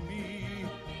 remember me.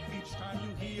 Each time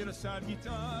you hear a sad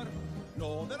guitar,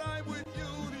 know that I'm with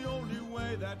you the only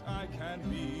way that I can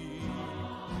be.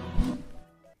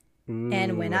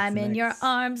 and when what's I'm in your next?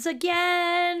 arms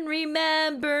again,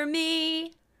 remember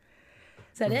me.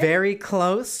 Is that it? Very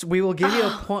close. We will give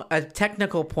you a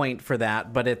technical point for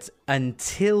that, but it's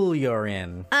until you're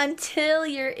in. Until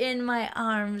you're in my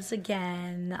arms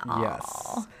again.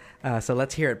 Aw. Yes. So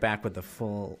let's hear it back with the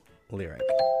full lyric.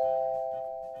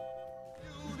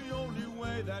 You the only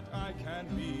way that I can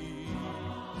be.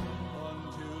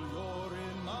 Until you're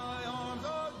in my arms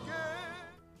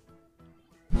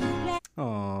again.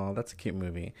 Oh, that's a cute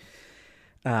movie.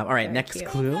 All right, next cute.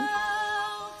 clue.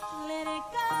 Let it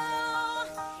go.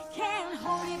 Can't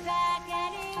hold it back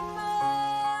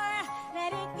anymore.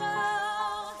 Let it go.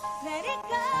 Let it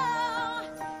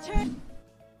go.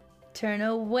 Turn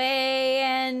away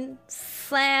and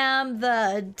slam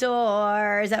the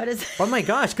door. Is that what it is? Oh my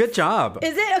gosh, good job.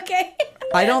 Is it? Okay.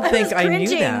 I don't think was I knew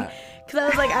cringing, that. Because I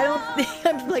was like, I don't think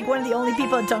I'm like one of the only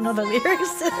people that don't know the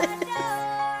lyrics to this.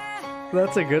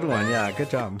 That's a good one. Yeah, good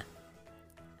job.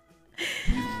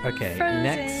 Okay,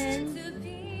 next. Frozen.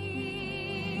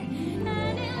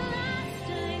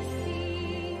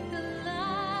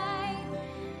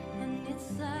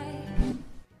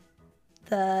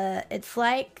 It's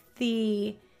like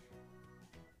the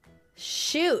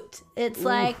shoot. It's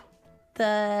like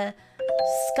the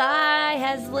sky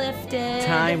has lifted.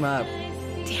 Time up.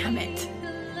 Damn it.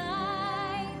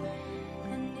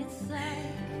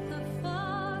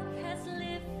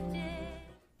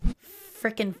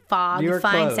 Frickin' fog. You were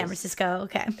Fine, close. San Francisco.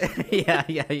 Okay. Yeah,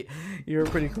 you were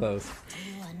pretty close.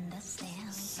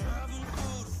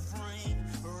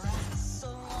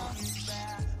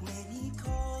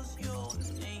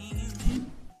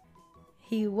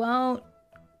 He won't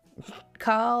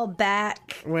call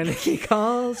back. When he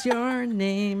calls your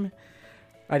name.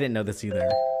 I didn't know this either.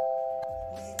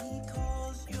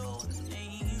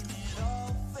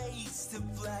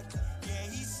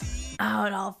 Oh,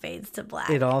 it all fades to black.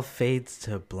 It all fades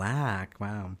to black.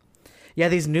 Wow. Yeah,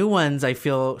 these new ones, I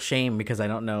feel shame because I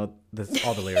don't know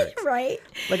all the lyrics. Right?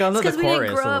 Like, I'll know the Because we chorus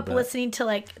didn't grow a little up bit. listening to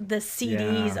like the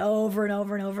CDs Yeah. over and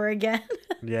over and over again.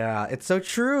 Yeah, it's so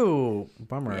true.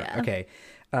 Bummer. Yeah. Okay.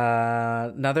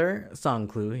 Another song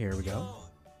clue. Here we go.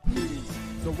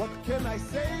 So what can I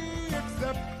say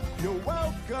except you're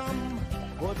welcome?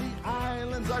 For the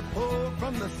islands I pulled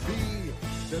from the sea.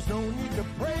 There's no need to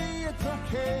pray, it's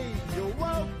okay. You're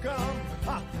welcome.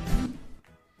 Ha.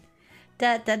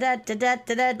 Da da da da da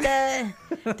da da da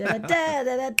da da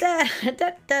da da da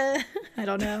da. I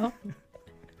don't know.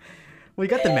 Well, you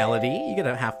got the melody. You get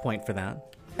a half point for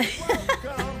that.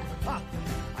 Welcome. Ha,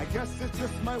 I guess it's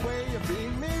just my way of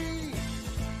being me.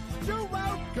 You're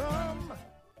welcome.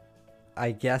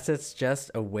 I guess it's just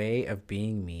a way of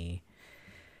being me.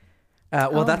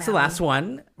 Well, that's the last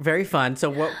one. Very fun.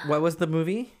 So what was the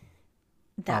movie?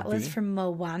 That was from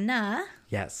Moana.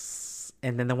 Yes.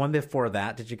 And then the one before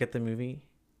that, did you get the movie?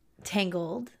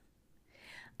 Tangled.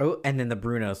 Oh, and then the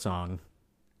Bruno song.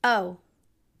 Oh,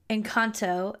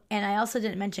 Encanto. And I also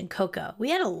didn't mention Coco. We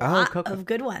had a lot of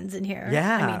good ones in here.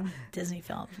 Yeah. I mean, Disney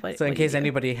films. So in case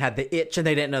anybody had the itch and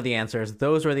they didn't know the answers,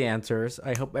 those were the answers.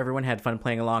 I hope everyone had fun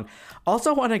playing along.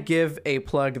 Also want to give a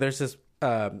plug. There's this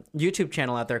YouTube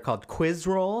channel out there called Quiz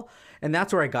Roll, and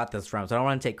that's where I got this from. So I don't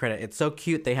want to take credit. It's so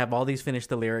cute. They have all these Finish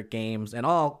the Lyric games and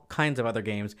all kinds of other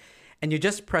games. And you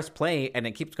just press play and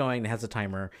it keeps going. It has a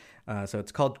timer. So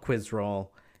it's called Quiz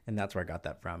Roll. And that's where I got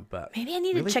that from. But maybe I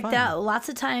need really to check fun. that out. Lots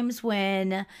of times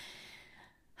when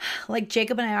like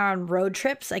Jacob and I are on road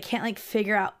trips, I can't like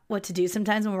figure out what to do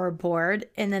sometimes when we're bored.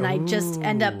 And then I just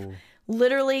end up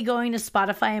literally going to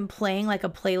Spotify and playing like a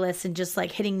playlist and just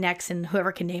like hitting next, and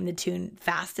whoever can name the tune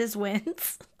fastest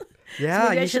wins. Yeah, so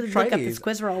maybe I you should try look up these. this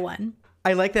Quiz Roll one.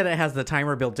 I like that it has the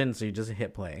timer built in, so you just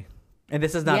hit play. And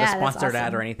this is not a that's sponsored ad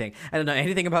awesome. or anything. I don't know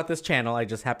anything about this channel. I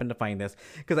just happened to find this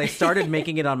because I started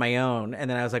making it on my own, and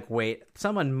then I was like, wait,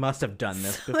 someone must have done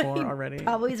this before already.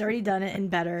 Probably has already done it and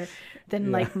better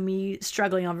than like me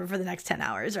struggling over for the next 10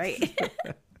 hours, right?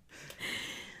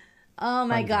 Oh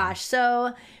my gosh.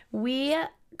 So we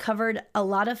covered a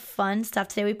lot of fun stuff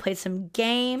today. We played some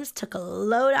games, took a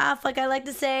load off, like I like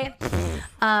to say.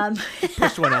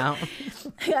 Pushed one out.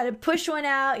 I got to push one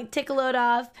out, take a load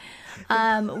off.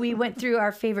 We went through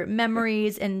our favorite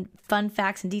memories and fun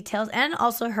facts and details, and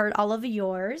also heard all of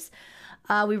yours.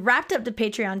 We wrapped up the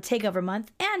Patreon Takeover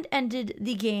month and ended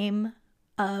the game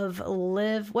of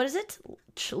what is it?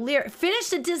 Finish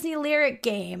the Disney lyric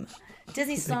game.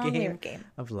 Disney song lyric game.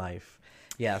 Of life.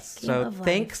 Yes. Game So of life.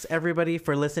 thanks everybody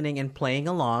for listening and playing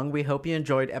along. We hope you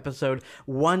enjoyed episode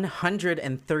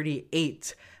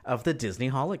 138 of the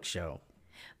Disneyholics Show.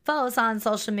 Follow us on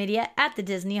social media at the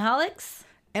Disneyholics.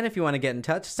 And if you want to get in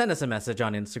touch, send us a message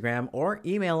on Instagram or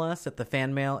email us at the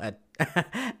fanmail at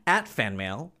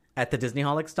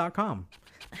fanmail@thedisneyholics.com.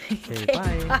 Okay,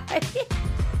 bye. Bye.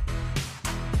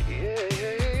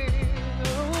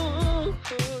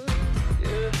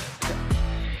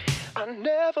 I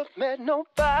never met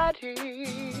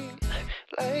nobody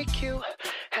like you.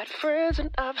 Had friends and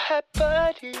I've had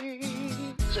buddies.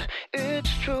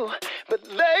 It's true, but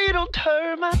they don't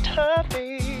turn my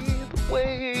tummy the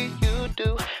way you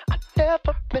do. I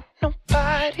never met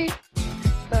nobody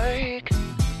like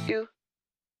you.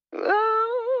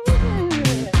 Oh,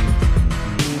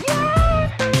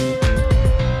 yeah.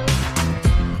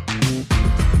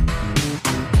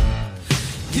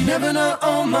 You're never not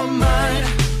on my mind.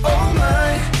 Oh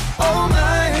my, oh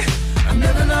my. I'm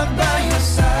never not by your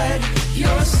side.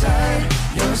 Your side,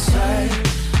 your side.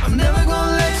 I'm never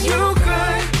gonna let you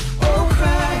cry. Oh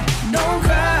cry, don't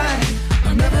cry.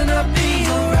 I'll never not be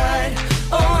alright.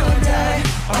 Alright,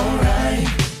 alright.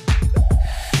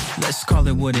 Let's call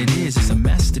it what it is, it's a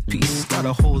masterpiece. Got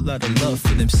a whole lot of love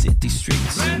for them city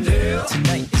streets.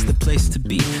 Tonight is the place to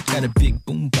be. Got a big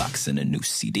boombox and a new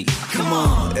CD. Come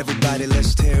on, everybody,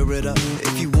 let's tear it up.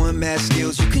 If you want mad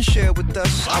skills, you can share with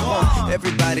us. I want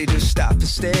everybody to stop and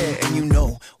stare, and you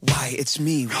know why it's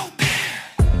me, Robert.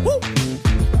 Woo!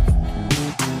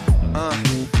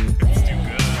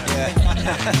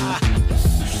 Yeah.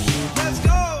 Let's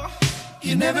go.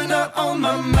 You're never not on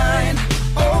my mind.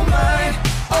 Oh my,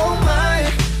 oh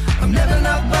my. I'm never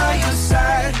not by your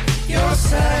side. Your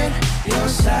side, your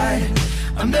side.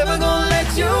 I'm never gonna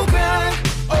let you cry.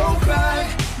 Oh cry,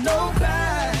 no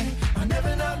cry. I'll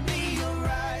never not be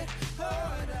alright.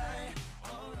 Alright,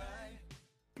 alright.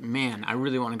 Man, I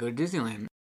really want to go to Disneyland.